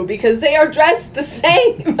who's who? Because they are dressed the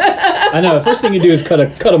same. I know. The first thing you do is cut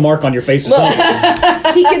a mark on your face or something.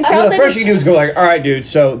 He can tell No, the that first thing you do is go like, all right, dude,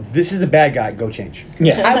 so this is the bad guy. Go change.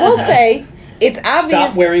 Yeah. I will say, it's obvious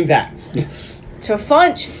Stop wearing that. to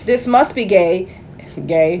Funch, this must be Gay.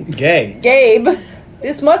 Gay. Gabe.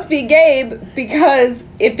 This must be Gabe, because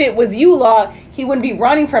if it was Eulaw, he wouldn't be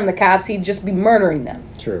running from the cops, he'd just be murdering them.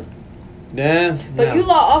 True. Nah. But no. Eulaw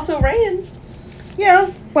also ran.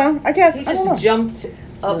 Yeah, well, I guess. He I don't know. just jumped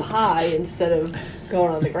up high instead of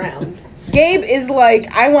going on the ground. Gabe is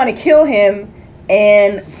like, I want to kill him,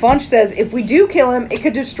 and Funch says, if we do kill him, it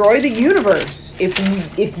could destroy the universe. If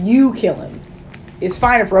you kill him, it's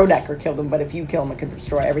fine if Rodecker killed him, but if you kill him, it could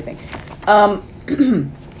destroy everything.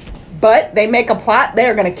 But they make a plot.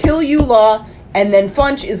 They're gonna kill Eulaw, and then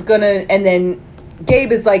Funch is gonna, and then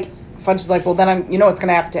Gabe is like, Funch is like, well, then you know what's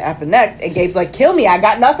gonna have to happen next. And Gabe's like, kill me. I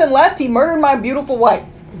got nothing left. He murdered my beautiful wife.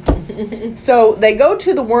 So they go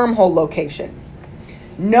to the wormhole location,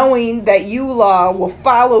 knowing that Eulaw will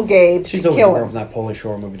follow Gabe She's to always kill more him. from that Polish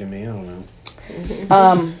horror movie to me. I don't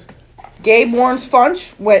know. Gabe warns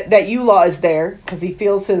Funch that Eulaw is there because he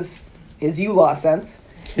feels his Eulaw sense.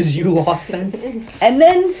 Is you lost sense? And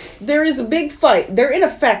then there is a big fight. They're in a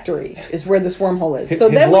factory, is where this wormhole is. So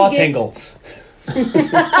His then law we get, tangle.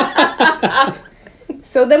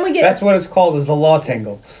 So then we get That's what it's called, is the law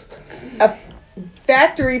tangle. a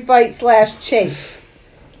factory fight / chase.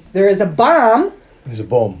 There is a bomb. There's a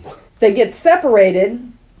bomb. They get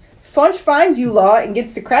separated. Funch finds Eulaw and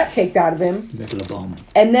gets the crap kicked out of him.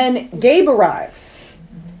 And then Gabe arrives.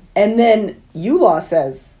 And then Eulaw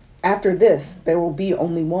says, after this, there will be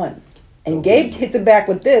only one. And Gabe hits him back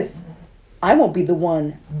with this, I won't be the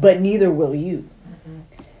one, but neither will you.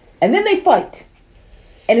 And then they fight.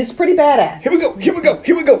 And it's pretty badass. Here we go, here we go,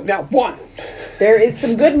 here we go. Now, one. There is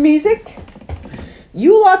some good music.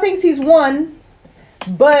 Eulaw thinks he's won,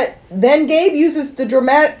 but then Gabe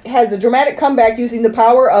has a dramatic comeback using the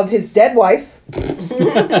power of his dead wife.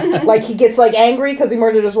 Like he gets angry because he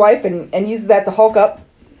murdered his wife and uses that to Hulk up.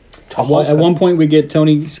 At one point, we get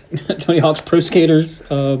Tony Hawk's Pro Skaters,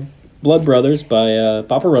 Blood Brothers by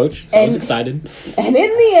Papa Roach. So I was excited. And in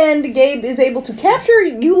the end, Gabe is able to capture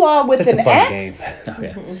Eulaw with That's an a fun axe. game. Oh,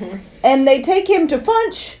 yeah. And they take him to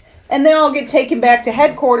Funch, and they all get taken back to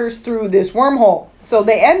headquarters through this wormhole. So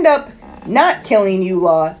they end up not killing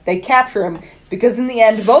Eulaw. They capture him because in the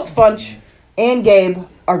end, both Funch and Gabe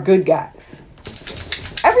are good guys.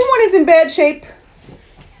 Everyone is in bad shape,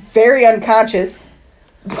 very unconscious.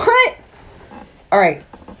 But, alright,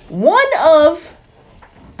 one of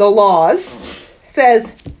the laws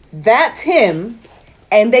says that's him,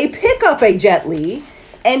 and they pick up a Jet Li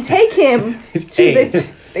and take him to the...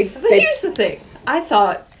 But here's the thing. I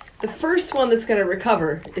thought the first one that's going to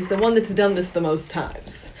recover is the one that's done this the most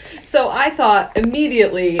times. So I thought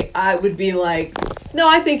immediately I would be like, no,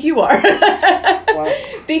 I think you are.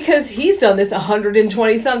 Because he's done this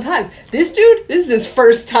 120 some times. This dude, this is his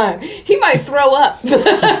first time. He might throw up.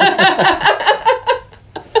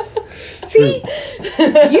 See,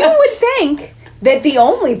 you would think that the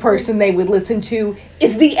only person they would listen to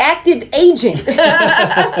is the active agent.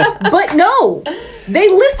 But no, they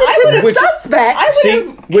listen to the suspect. I would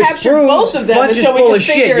have captured both of them Funch is until we full could of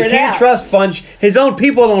shit. figure You it can't out. trust Funch. His own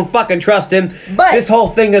people don't fucking trust him. But- this whole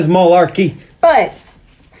thing is malarkey. But,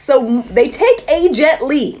 so they take a Jet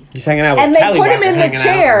Li He's hanging out with and they put him in the hanging out.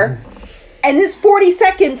 chair, and it's 40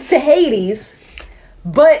 seconds to Hades.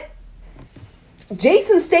 But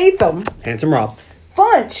Jason Statham, Handsome Rob.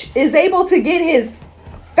 Funch, is able to get his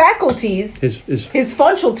faculties, His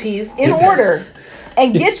functionalities in order,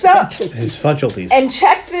 and gets up his functionalities. and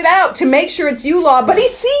checks it out to make sure it's Eulaw. But he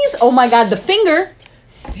sees, oh my god, the finger.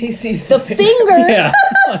 He sees The finger Yeah.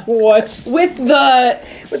 What? with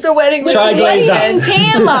the wedding ring. Try glaze wedding on. and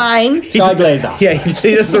tan line. Shy glaze off. Yeah,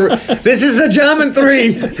 he does this is a German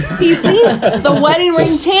 3. He sees the wedding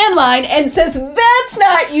ring tan line and says, that's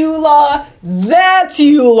not Eulaw, that's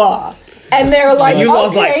Eulaw. And they're like,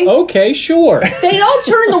 Eulaw's like, okay. Okay, sure. They don't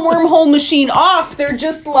turn the wormhole machine off. They're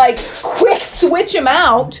just like, quick switch him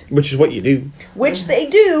out, Which is what you do. which they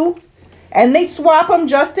do. And they swap them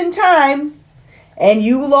just in time. And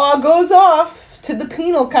Yulaw goes off to the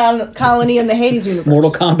penal colony in the Hades universe.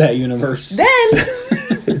 Mortal Kombat universe. Then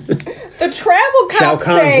the travel Shao cops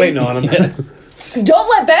Kahn's say, waiting on him. don't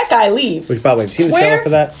let that guy leave. Which, by the way, have you seen the Where- trailer for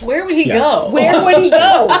that? Where would he Yeah. go? Where would he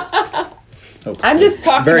go? I'm just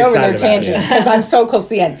talking Very over their excited about it, tangent because I'm so close to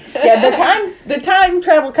the end. Yeah, the time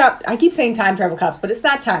travel cop. I keep saying time travel cops, but it's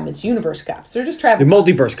not time. It's universe cops. They're just The travel.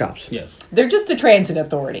 multiverse cops. Yes. They're just a transit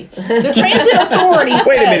authority. The transit authority.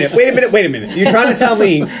 Wait a minute. You're trying to tell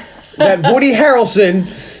me that Woody Harrelson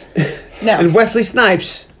and No, Wesley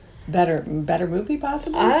Snipes. better movie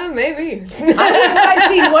possibly. Maybe. I mean,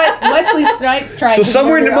 I've seen what Wesley Snipes trying. So to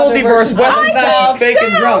somewhere in the murder other multiverse, versions. Wesley Snipes is fake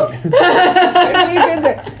and drunk.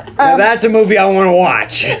 Now that's a movie I want to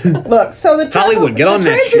watch. Look, so the Hollywood, get on the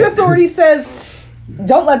that transit shit. authority says,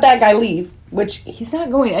 don't let that guy leave. Which he's not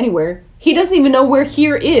going anywhere. He doesn't even know where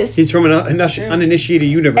here is. He's from an uninitiated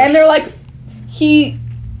universe. And they're like, he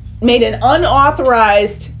made an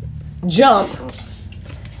unauthorized jump.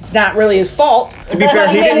 It's not really his fault. to be fair,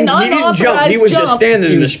 he didn't jump. He was just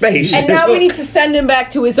standing in the space. And now we need to send him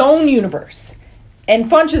back to his own universe. And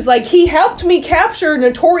Funch is like, he helped me capture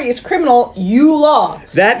notorious criminal Yulaw.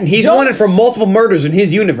 That and he's Don't- wanted for multiple murders in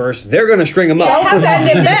his universe. They're going to string him Yeah, up. have that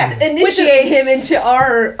in Just back. initiate him into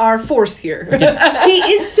our force here. He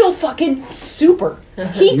is still fucking super.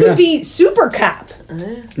 He could be super cop. No,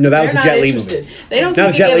 that They're was a not Jet Li interested. movie. They don't Not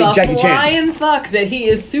seem to Jet give Li, a Jackie Chan. flying fuck that he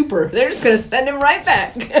is super. They're just gonna send him right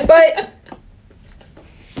back.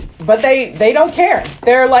 But they don't care.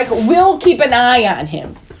 They're like, we'll keep an eye on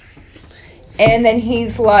him. And then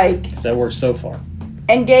he's like, That works so far.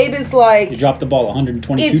 and Gabe is You like, dropped the ball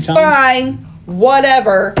 122 it's times. fine,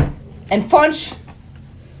 whatever. And Funch,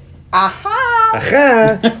 aha,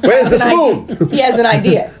 Aha! Where's the spoon? he has an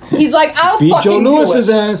idea. He's like, I'll Beat Joe fucking do Lewis's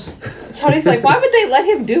it. ass. Tony's like, why would they let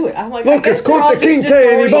him do it? I'm like, Look, I guess it's they're all Kunta just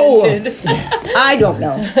Kinte and Ebola. disoriented. I don't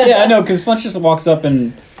know. Yeah, I know, because Funch just walks up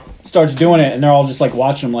and starts doing it, and they're all just like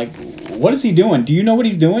watching him, like, what is he doing? Do you know what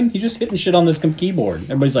he's doing? He's just hitting shit on this keyboard.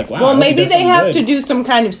 Everybody's like, wow. I Well, hope he maybe does they something have good. to do some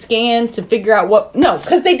kind of scan to figure out what. No,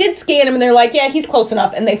 because they did scan him and they're like, yeah, he's close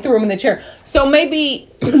enough, and they threw him in the chair. So maybe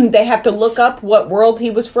they have to look up what world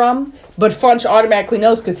he was from, but Funch automatically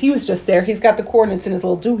knows because he was just there. He's got the coordinates in his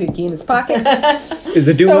little doohickey in his pocket. Is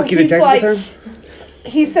the doohickey the he's technical like- term?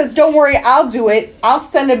 He says, don't worry, I'll do it. I'll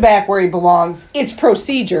send him back where he belongs. It's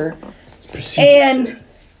procedure. And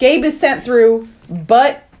Gabe is sent through,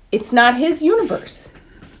 but it's not his universe.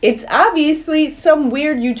 It's obviously some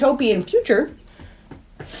weird utopian future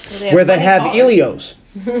Where they funny have cars.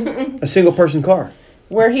 Elios, a single person car.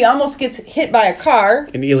 where he almost gets hit by a car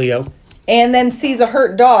An Elio. and then sees a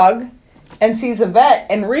hurt dog and sees a vet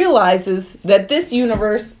and realizes that this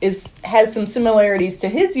universe has some similarities to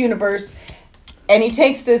his universe, and he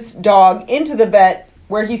takes this dog into the vet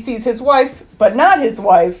where he sees his wife but not his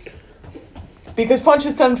wife because Funch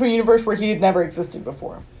is sent to a universe where he had never existed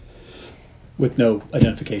before. With no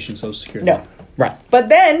identification, social security. No. Right. But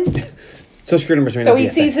then, Social security numbers may so not be he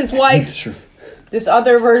a sees thing. his wife, Sure. this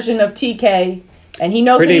other version of TK, and he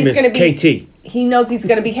knows Her that name he's going to be is KT. he knows he's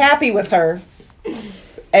going to be happy with her,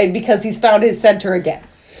 and because he's found his center again.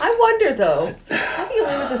 I wonder though, how do you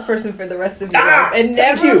live with this person for the rest of your Ah, life and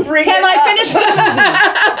thank never you. bring Can it I up? finish the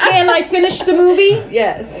movie? Can I finish the movie?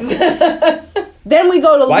 Yes. Then we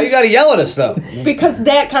go to Why you gotta yell at us though? because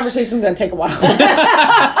that conversation is going to take a while.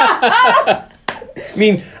 I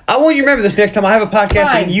mean, I want you to remember this next time I have a podcast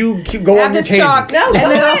Fine. and you keep going Have on your this chalk, tangents. No, and go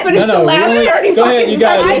then I'll ahead. finish No, the no, last really? 30 Go ahead, fucking you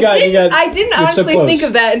got it, seconds. you got- I didn't you're so honestly close. think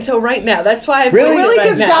of that until right now. That's why I Really? Really, right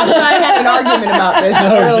because now. John and I had an argument about this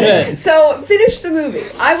Oh, earlier. shit. So finish the movie.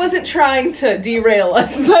 I wasn't trying to derail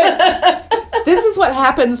us. But this is what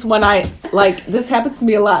happens when this happens to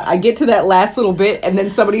me a lot. I get to that last little bit and then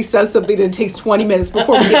somebody says something and it takes 20 minutes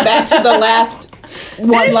before we get back to the last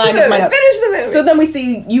one Finish line the of my movie. notes. Finish the movie. So then we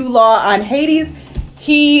see Yulaw on Hades.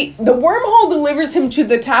 The wormhole delivers him to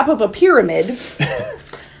the top of a pyramid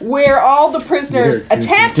where all the prisoners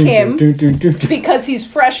attack him because he's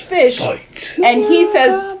fresh fish. Fight. And he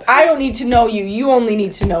says, I don't need to know you. You only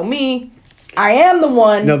need to know me. I am the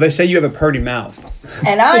one. No, they say you have a purty mouth.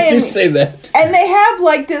 And I Did am. you say that? And they have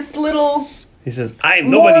like this little He says, I am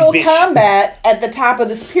nobody's Mortal bitch. Kombat at the top of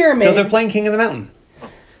this pyramid. No, they're playing King of the Mountain.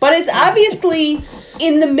 But it's obviously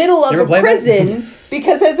in the middle of You ever a played that? prison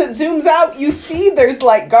because as it zooms out, you see there's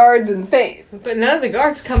like guards and things. But none of the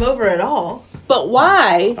guards come over at all. But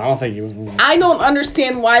why? I don't think you. I don't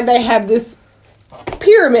understand why they have this pyramid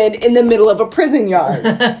pyramid in the middle of a prison yard.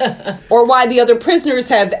 Or why the other prisoners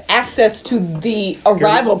have access to the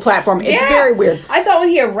arrival platform. It's very weird. I thought when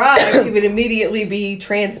he arrived, he would immediately be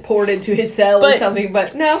transported to his cell or something,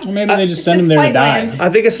 but no. Or maybe they just It's send him just there to die. Whiteland. I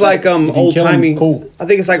think it's like kill 'em, old timey. cool. I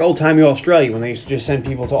think it's like old timey Australia when they used to just send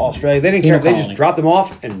people to Australia. They didn't care. Penal They just colony. dropped them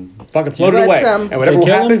off and fucking floated But, away. um, And whatever They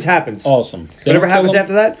kill 'em? happens, happens. Awesome. They Whatever don't kill happens 'em?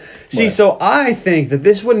 after that. See, Right. so I think that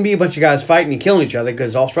this wouldn't be a bunch of guys fighting and killing each other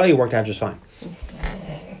because Australia worked out just fine.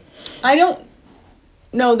 I don't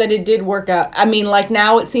know that it did work out. I mean, like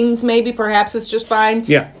now it seems maybe perhaps it's just fine.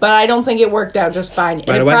 Yeah. But I don't think it worked out just fine. And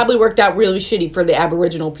Right it away. probably worked out really shitty for the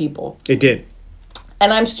Aboriginal people. It did.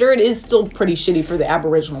 And I'm sure it is still pretty shitty for the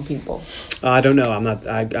Aboriginal people. I don't know. I'm not.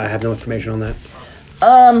 I have no information on that.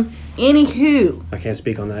 Anywho, I can't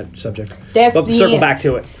speak on that subject. That's But the circle end. back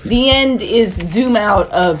to it. the end is zoom out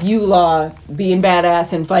of Ulaw being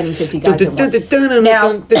badass and fighting 50 guys at once.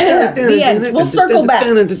 Now, the end. We'll circle back.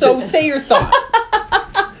 So say your thought.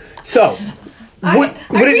 So, would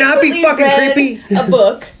it not be recently fucking read creepy? A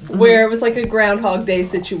book where it was like a Groundhog Day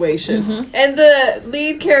situation, and the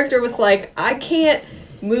lead character was like, "I can't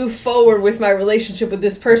move forward with my relationship with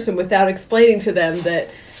this person without explaining to them that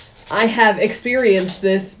I have experienced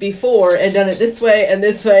this before and done it this way and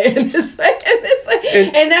this way and this way and this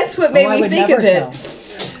way," and that's what made I me would think never of it. tell.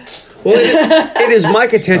 Well, it is my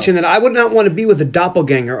contention that I would not want to be with a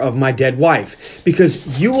doppelganger of my dead wife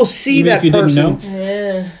because you will see Even that if you person. didn't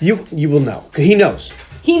know? Yeah. You will know. 'Cause he knows.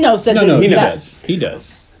 He knows that No, this no, is he that. does. He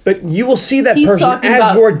does. But you will see that He's person talking as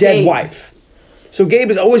about your dead Gabe. wife. So Gabe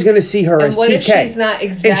is always going to see her And as what TK. if she's not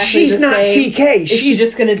exactly and she's the not same? TK. Is she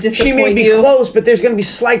just gonna She may disappoint be you? close, but there's going to be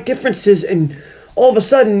slight differences, and all of a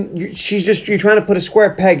sudden you're trying to put a square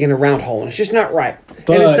peg in a round hole, and it's just not right.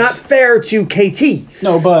 And it's But- not fair to KT.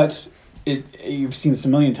 No, but you've seen this a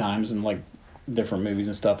million times in like different movies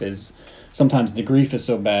and stuff. Is sometimes the grief is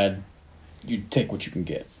so bad, you take what you can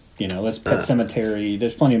get. You know, let's Pet Cemetery.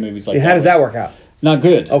 There's plenty of movies like that. How does that work out? Not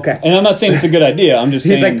good. Okay. And I'm not saying it's a good idea. I'm just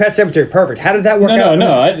He's saying. like Pet Cemetery, perfect. How did that work no, out? I'm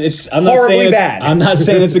not Horribly saying bad. I'm not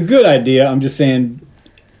saying it's a good idea. I'm just saying,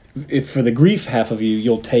 if for the grief half of you,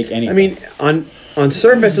 you'll take anything. I mean, on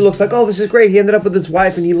surface, it looks like, oh, this is great. He ended up with his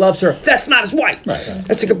wife and he loves her. That's not his wife. Right.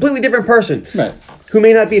 That's a completely different person. Right. Who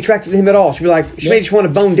may not be attracted to him at all. She'll be like, she may Yeah. just want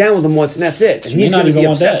to bone down with him once and that's it. And she may he's not going to even be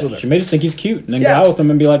want obsessed that. with She her. may just think he's cute, and then Yeah. go out with him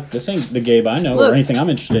and be like, "This ain't the Gabe I know Look. or anything I'm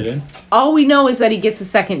interested in." All we know is that he gets a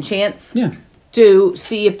second chance Yeah. to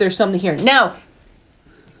see if there's something here. Now,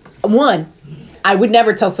 one, I would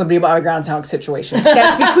never tell somebody about my groundhog situation.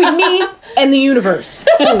 That's between me and the universe.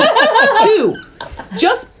 Two,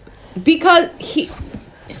 just because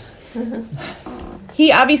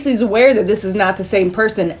he obviously is aware that this is not the same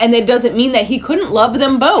person, and that doesn't mean that he couldn't love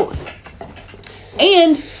them both.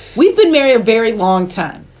 And we've been married a very long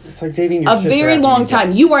time. It's like dating your A sister very after long you time.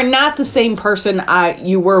 die. You are not the same person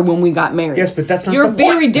you were when we got married. Yes, but that's not You're the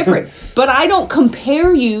very point. different. But I don't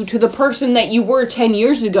compare you to the person that you were 10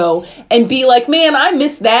 years ago and be like, man, I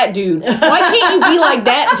miss that dude. Why can't you be like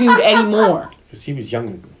that dude anymore? Because he was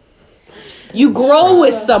young. You grow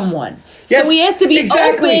with someone. Yes, So he has to be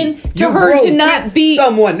exactly. open to You her grow to not with be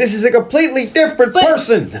someone. This is a completely different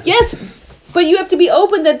person. Yes, but you have to be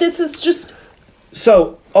open that this is just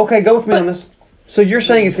So, okay, go with me on this. So you're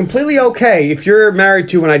saying it's completely okay if you're married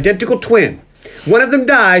to an identical twin. One of them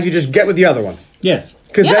dies, you just get with the other one. Yes.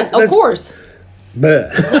 Because yeah, of course.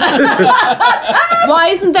 Bleh. Why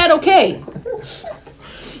isn't that okay?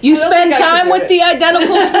 You don't spend think I time could do with it. the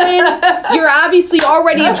identical twin. You're obviously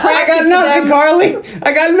already I attracted got to nothing, them. Carly.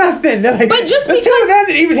 I got nothing. But just Until because- then,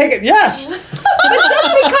 didn't even take it. Yes. But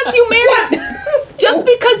just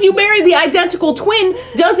because you marry the identical twin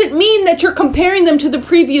doesn't mean that you're comparing them to the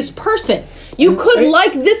previous person. You could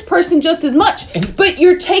like this person just as much, but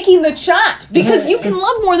you're taking the shot because you can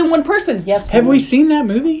love more than one person. Yes. Have we seen that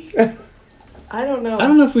movie? I don't know. I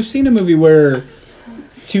don't know if we've seen a movie where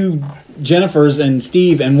two Jennifers and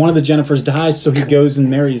Steve, and one of the Jennifers dies, so he goes and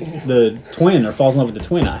marries the twin or falls in love with the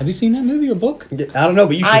twin. Have you seen that movie or book? I don't know,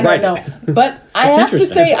 but you should I write don't it. know, but I That's have to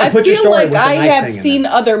interesting. say, I I put your feel story like with the I knife have thing in seen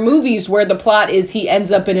there. other movies where the plot is he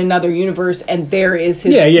ends up in another universe and there is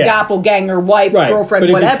his Yeah. doppelganger, wife, Right. But girlfriend, if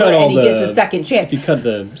you whatever, cut all and he gets a the- second chance. If you cut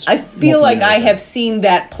the... I feel like I multi-narrative. have seen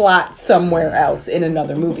that plot somewhere else in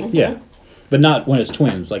another movie. Yeah. But not when it's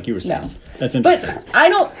twins, like you were saying. No. That's interesting. But I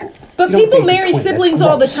don't. But You don't people think the marry twin, that's siblings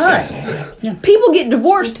all the gross. time. Yeah. People get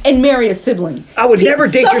divorced and marry a sibling. I would never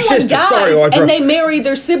date your Someone sister. dies Sorry, Audra. and they marry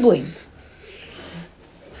their sibling.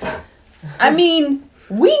 I mean,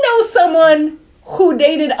 we know someone who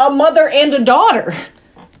dated a mother and a daughter.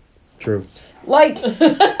 True. Like,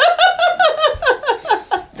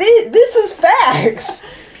 this is facts.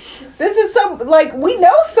 This is we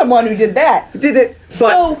know someone who did that. Did it?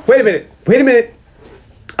 So- Wait a minute.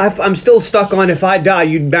 I'm still stuck on if I die,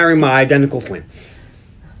 you'd marry my identical twin.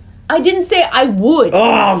 I didn't say I would.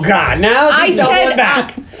 Oh God! Now she's doubling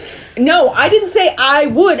back. No, I didn't say I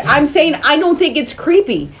would. I'm saying I don't think it's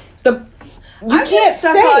creepy. I'm just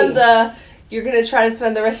stuck on the. You're gonna try to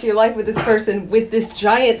spend the rest of your life with this person with this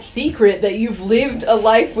giant secret that you've lived a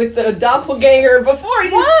life with the doppelganger before.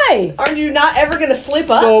 Why? Aren't you not ever gonna slip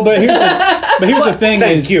up? Oh, but here's the thing.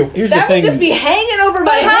 Thank you. Here's that the would thing. just be hanging over my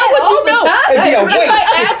But head how would all you the know? time. It'd be a If weight.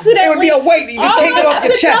 I accidentally, It would be a weight. You just all take it I off have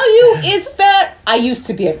your to chest. tell you is that I used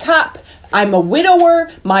to be a cop. I'm a widower.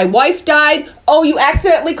 My wife died. Oh, you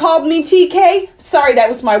accidentally called me TK? Sorry, that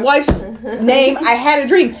was my wife's name. I had a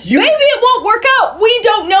dream. Maybe it won't work out. We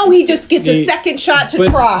don't know. He just gets a second shot to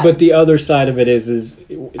try. But the other side of it is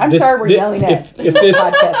I'm sorry we're yelling at if this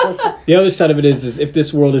podcast listener. the other side of it is if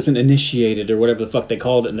this world isn't initiated or whatever the fuck they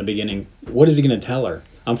called it in the beginning, what is he going to tell her?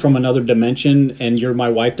 I'm from another dimension, and you're my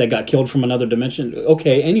wife that got killed from another dimension.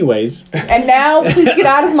 Okay, anyways. And now, please get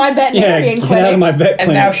out of my veterinarian Get clinic. out of my vet clinic.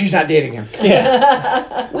 And now she's not dating him.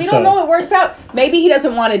 Yeah. We don't know it works out. Maybe he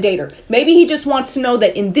doesn't want to date her. Maybe he just wants to know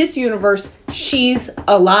that in this universe, she's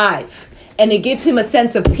alive. And it gives him a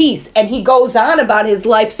sense of peace. And he goes on about his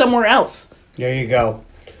life somewhere else. There you go.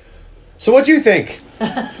 So what do you think?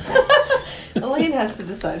 Elaine has to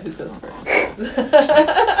decide who goes first.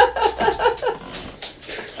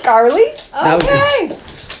 Carly? Okay.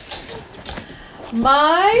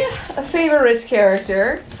 My favorite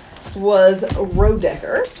character was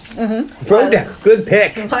Rodecker. Brodeck, good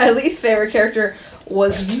pick. My least favorite character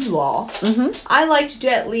was Yulaw. I liked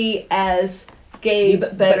Jet Li as Gabe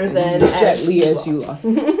better than Jet Li as Yulaw.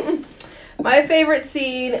 Yula. My favorite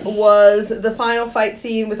scene was the final fight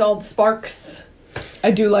scene with all the sparks. I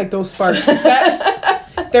do like those sparks.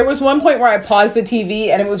 There was one point where I paused the TV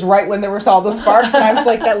and it was right when there was all the sparks and I was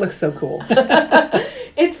like, that looks so cool.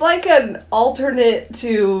 It's like an alternate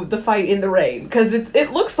to the fight in the rain because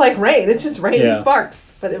it looks like rain. It's just raining Yeah.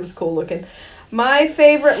 sparks, but it was cool looking. My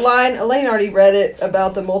favorite line, Elaine already read it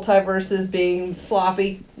about the multiverses being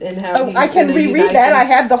sloppy and how he's I can gonna reread unite that. them. I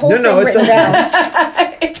had the whole No, thing it's written okay. down.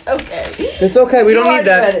 It's okay. It's okay. We You don't need already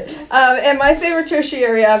that. read it. And my favorite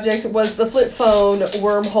tertiary object was the flip phone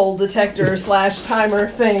wormhole detector / timer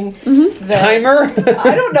thing. that- Timer?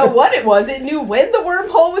 I don't know what it was. It knew when the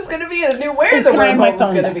wormhole was going to be and it knew where the Can I have my wormhole was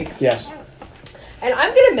phone going to back? be. Yes. And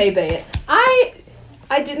I'm going to Maybay it.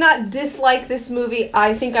 I did not dislike this movie.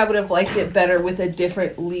 I think I would have liked it better with a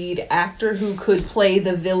different lead actor who could play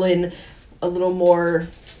the villain a little more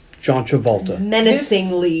John Travolta.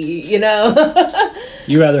 menacingly, you know?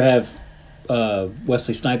 You rather have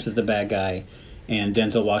Wesley Snipes as the bad guy and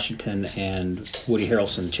Denzel Washington and Woody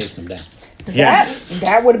Harrelson chasing him down. Yes.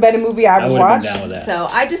 That would have been a movie I I would would have watch. been down with that. So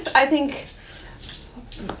I think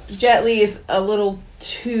Jet Li is a little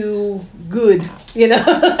too good, you know?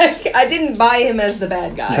 I didn't buy him as the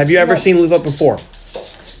bad guy. Have you ever seen Live Up Before?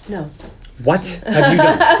 No. What have you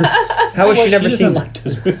done? How has she never She seen doesn't that? like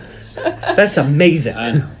those movies. That's amazing.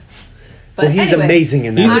 I know. But Well, he's anyway, amazing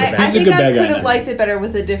in that. He's a- movie. I he's think good I bad guy could in have that liked it better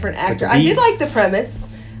with a different actor. the I did beats. like the premise,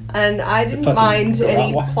 and I didn't fucking mind any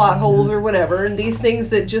Chihuahua. plot holes or whatever. And these things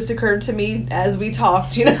that just occurred to me as we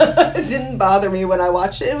talked, you know, it didn't bother me when I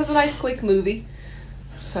watched it. It was a nice, quick movie.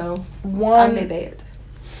 So I may bay it.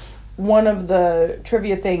 One of the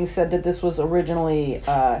trivia things said that this was originally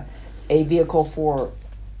a vehicle for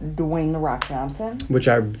Dwayne The Rock Johnson. Which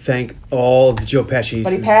I thank all of the Joe Pesci.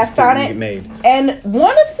 But he passed on it. Made. And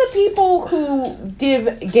one of the people who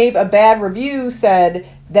gave a bad review said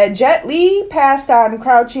that Jet Li passed on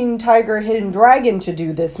Crouching Tiger, Hidden Dragon to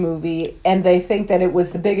do this movie, and they think that it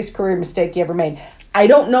was the biggest career mistake he ever made. I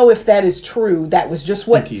don't know if that is true. That was just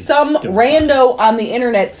what he's some doing rando on the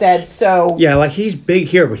internet said. So Yeah, like he's big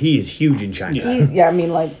here, but he is huge in China. Yeah. I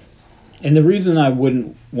mean, like, And the reason I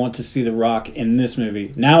wouldn't want to see The Rock in this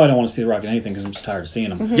movie, now I don't want to see The Rock in anything because I'm just tired of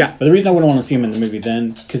seeing him. Yeah. But the reason I wouldn't want to see him in the movie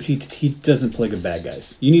then, because he doesn't play good bad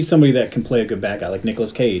guys. You need somebody that can play a good bad guy, like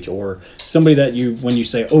Nicolas Cage, or somebody that when you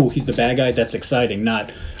say, oh, he's the bad guy, that's exciting.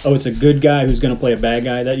 Not, oh, it's a good guy who's going to play a bad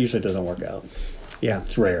guy. That usually doesn't work out. Yeah.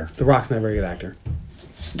 It's rare. The Rock's not a very good actor.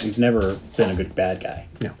 He's never been a good bad guy.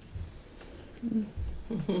 No.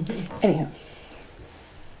 anyhow.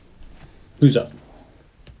 Who's up?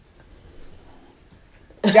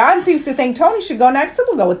 John seems to think Tony should go next, so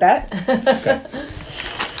we'll go with that.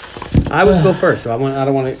 I always go first, so I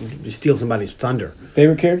don't want to steal somebody's thunder.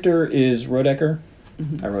 Favorite character is Rodecker.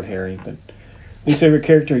 I wrote Harry, but least favorite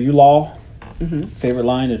character, Yulaw. Favorite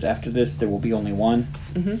line is, after this, there will be only one.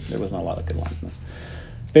 There wasn't a lot of good lines in this.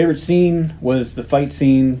 Favorite scene was the fight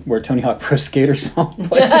scene where Tony Hawk Pro Skater song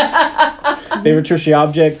plays. Favorite tertiary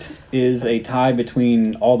object is a tie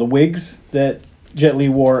between all the wigs that Jet Li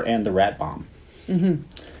wore and the rat bomb.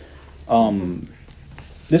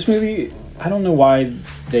 This movie, I don't know why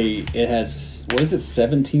it has, what is it,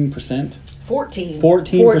 17%? 14.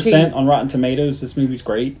 14% on Rotten Tomatoes. This movie's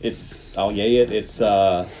great. I'll yay it. It's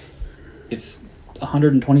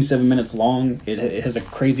 127 minutes long. It has a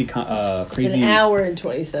crazy. It's an hour and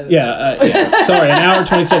 27 Yeah, minutes. Sorry, an hour and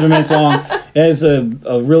 27 minutes long. It has a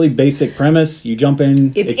really basic premise. You jump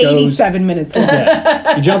in. It's it goes, 87 minutes long.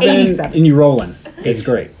 Yeah, you jump in 87. and you roll in. It's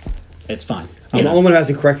great. It's fine. I'm the only one who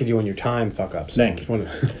hasn't corrected you on your time fuck ups. Thank you.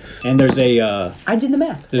 And there's a I did the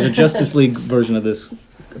math. there's a Justice League version of this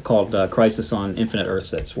called Crisis on Infinite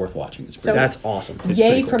Earths that's worth watching. It's pretty That's awesome. It's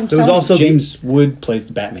Yay pretty cool. from There was Tony. also James Wood plays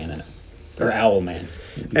the Batman in it, or Owlman.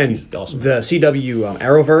 and He's awesome. the CW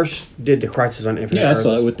Arrowverse did the Crisis on Infinite Yeah, I Earths.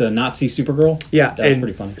 saw it with the Nazi Supergirl. Yeah, that was and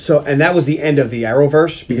pretty funny. So, and that was the end of the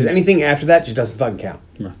Arrowverse because anything after that just doesn't fucking count.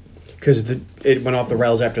 Right. Because it went off the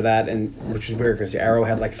rails after that, and which is weird because the Arrow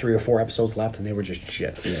had like 3 or 4 episodes left, and they were just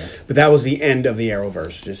shit. Yeah. But that was the end of the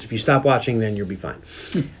Arrowverse. Just if you stop watching, then you'll be fine.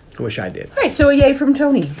 I wish I did. All right, so a yay from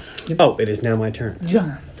Tony. Oh, it is now my turn.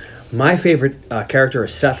 John. My favorite character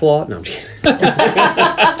is Seth Law. No, I'm just kidding.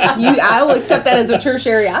 I will accept that as a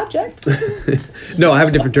tertiary object. No, I have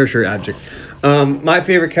a different tertiary object. My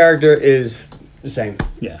favorite character is the same.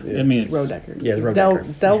 Yeah, I mean, it's Rodecker. Yeah, it's Rodecker.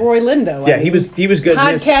 Delroy Lindo. Yeah, he was good. in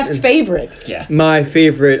this. Podcast And favorite. yeah, My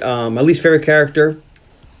favorite, my least favorite character.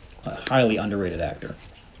 a highly underrated actor.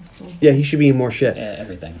 Yeah, he should be in more shit.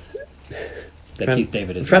 Everything that I'm Keith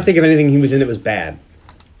David is. I'm trying to think of anything he was in that was bad.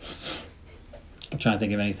 I'm trying to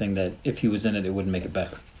think of anything that if he was in it, it wouldn't make it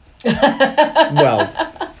better. Well,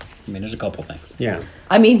 I mean, there's a couple things. yeah.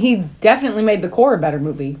 I mean, he definitely made the core a better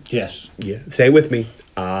movie. Yes. Yeah. Say it with me.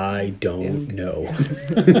 I don't know.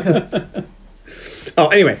 Oh,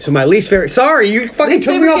 anyway, so my least favorite. Sorry, you fucking Least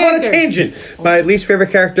took me favorite off on a character. tangent. My least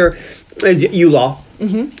favorite character is Yulaw.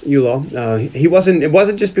 Yulaw. He wasn't. It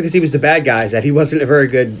wasn't just because he was the bad guy that he wasn't a very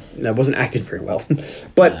good. Wasn't acted very well.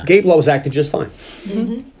 But Yeah. Gabe Law was acted just fine.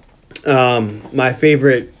 My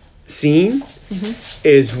favorite scene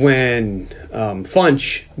is when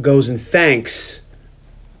Funch goes and thanks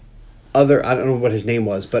other. I don't know what his name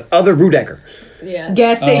was, but other Rudecker. Yes.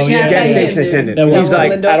 Gas station yeah. Gas attendant. station attendant. That was He's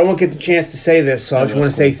like, Lindo. I don't get the chance to say this, so I That just want to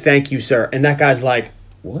was say cool. thank you, sir. And that guy's like,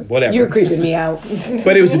 What? whatever. You're creeping me out.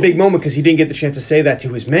 But it was a big moment because he didn't get the chance to say that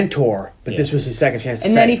to his mentor, but Yeah. this was his second chance to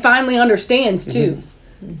And say then he finally understands, too.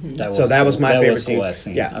 So that was my favorite was scene. the last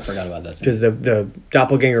scene. Yeah. I forgot about that scene. because the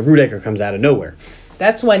doppelganger Rudecker comes out of nowhere.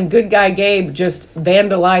 That's when good guy Gabe just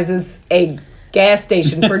vandalizes a gas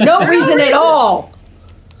station for no reason at all.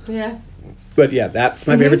 Yeah. But yeah, that's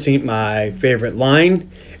my favorite scene. My favorite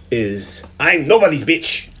line is, I'm nobody's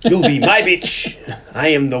bitch. You'll be my bitch. I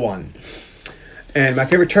am the one. And my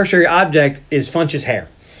favorite tertiary object is Funch's hair.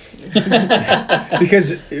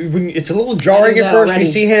 Because it's a little jarring I do at that first when already.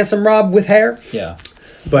 you see Handsome Rob with hair. Yeah.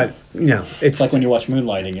 But, it's It's like when you watch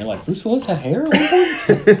Moonlighting, you're like, Bruce Willis had hair?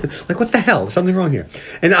 like, what the hell? There's something wrong here.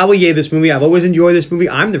 And I will yay this movie. I've always enjoyed this movie.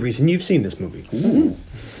 I'm the reason you've seen this movie.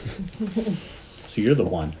 So you're the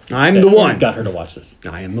one. I'm that the one. Got her to watch this.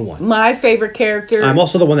 I am the one. My favorite character. I'm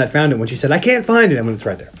also the one that found it when she said, I can't find it. I'm going to, it's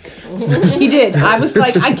right there. He did. I was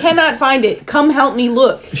like, I cannot find it. Come help me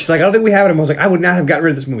look. She's like, I don't think we have it. And I was like, I would not have gotten rid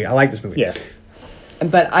of this movie. I like this movie. Yeah.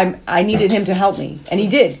 But I needed him to help me. And he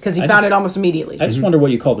did, because he I found just- it almost immediately. I just wonder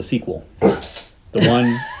what you call the sequel. The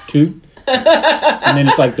 1, 2, and then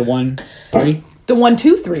it's like the 1, 3. The 1,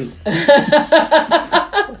 2, 3.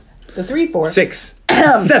 The 3, 4. 6,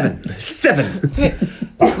 7.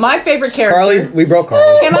 My favorite character. Carly's, we broke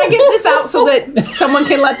Carly. Can I get this out so that someone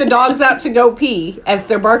can let the dogs out to go pee as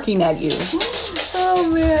they're barking at you? Oh,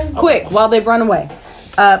 man. Quick, while they've run away.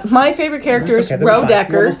 My favorite character is Okay, that'll be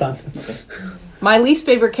fine. We're Rodecker. almost done. My least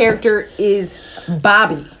favorite character is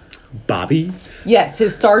Bobby. Bobby. Yes,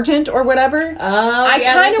 his sergeant or whatever. I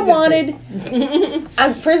yeah, kind that's a of good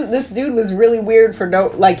wanted. First, this dude was really weird for no.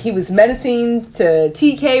 Like, he was menacing to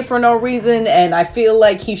TK for no reason, and I feel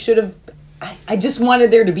like he should have. I just wanted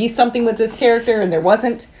there to be something with this character, and there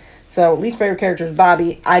wasn't. So, least favorite character is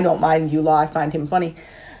Bobby. I don't mind Yulaw. I find him funny.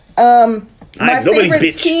 My nobody's favorite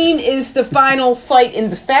bitch. scene is the final fight in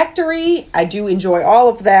the factory. I do enjoy all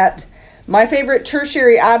of that. My favorite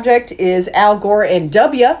tertiary object is Al Gore and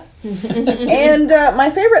W. And my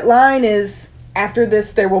favorite line is, after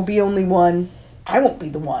this there will be only one. I won't be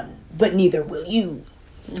the one, but neither will you.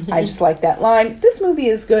 I just like that line. This movie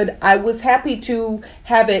is good. I was happy to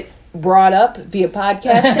have it brought up via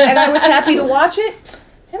podcast, and I was happy to watch it.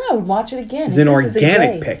 And know. I would watch it again. It's an This is a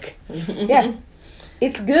organic day. pick. Yeah.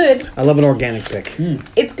 It's good. I love an organic pick.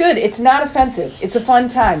 It's good. It's not offensive. It's a fun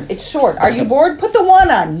time. It's short. Are you bored? Put the one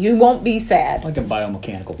on. You won't be sad. Like a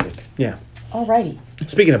biomechanical pick. Yeah. Alrighty.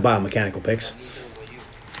 Speaking of biomechanical picks.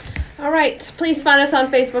 All right. Please find us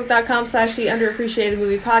on Facebook.com/The Underappreciated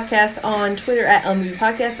Movie Podcast, on Twitter @Unmovie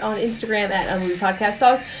Podcast, on Instagram @Unmovie Podcast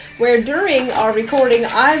Dogs, where during our recording,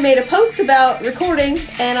 I made a post about recording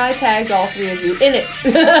and I tagged all three of you in it.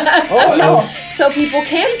 Oh, no. So people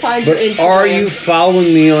can find But your Instagram. are you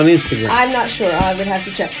following me on Instagram? I'm not sure. I would have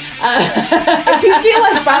to check. If you feel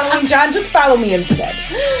like following John, just follow me instead.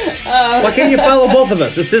 Why can't you follow both of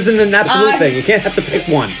us? This isn't an absolute thing. You can't have to pick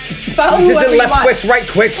one. Follow This whoever isn't you left want. Twix, right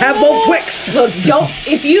Twix. Have both Twix. Look,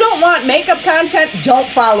 if you don't want makeup content, don't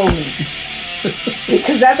follow me.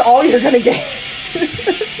 Because that's all you're going to get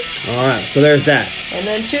All right, so there's that. And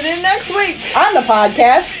then tune in next week. on the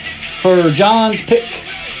podcast. For John's pick,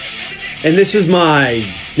 And this is my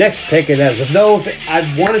next pick. And as of though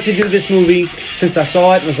I wanted to do this movie since I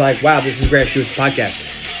saw it and was like, wow, this is great. I should do the podcast.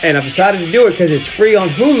 And I've decided to do it because it's free on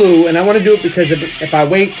Hulu. And I want to do it because if I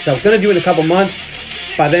wait, because I was going to do it in a couple months,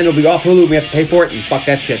 by then it'll be off Hulu. We have to pay for it and fuck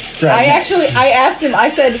that shit. I asked him,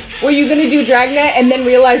 I said, were you going to do Dragnet? And then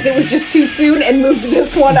realized it was just too soon and moved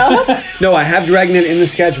this one up. No, I have Dragnet in the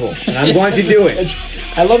schedule. And I'm going to do it.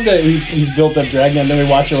 I love that he's built up Dragnet, and then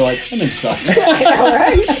we watch it, we're like, that thing sucks. All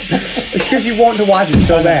right. It's because you want to watch it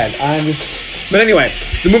so bad. But anyway,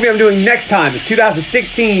 the movie I'm doing next time is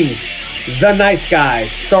 2016's The Nice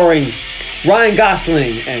Guys, starring Ryan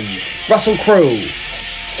Gosling and Russell Crowe.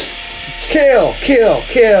 Kill, kill,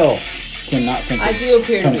 kill. Cannot think I of do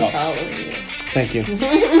appear to Tony be Hawk. following you. Thank you.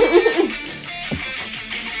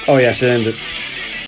 Oh, yeah, I should end it.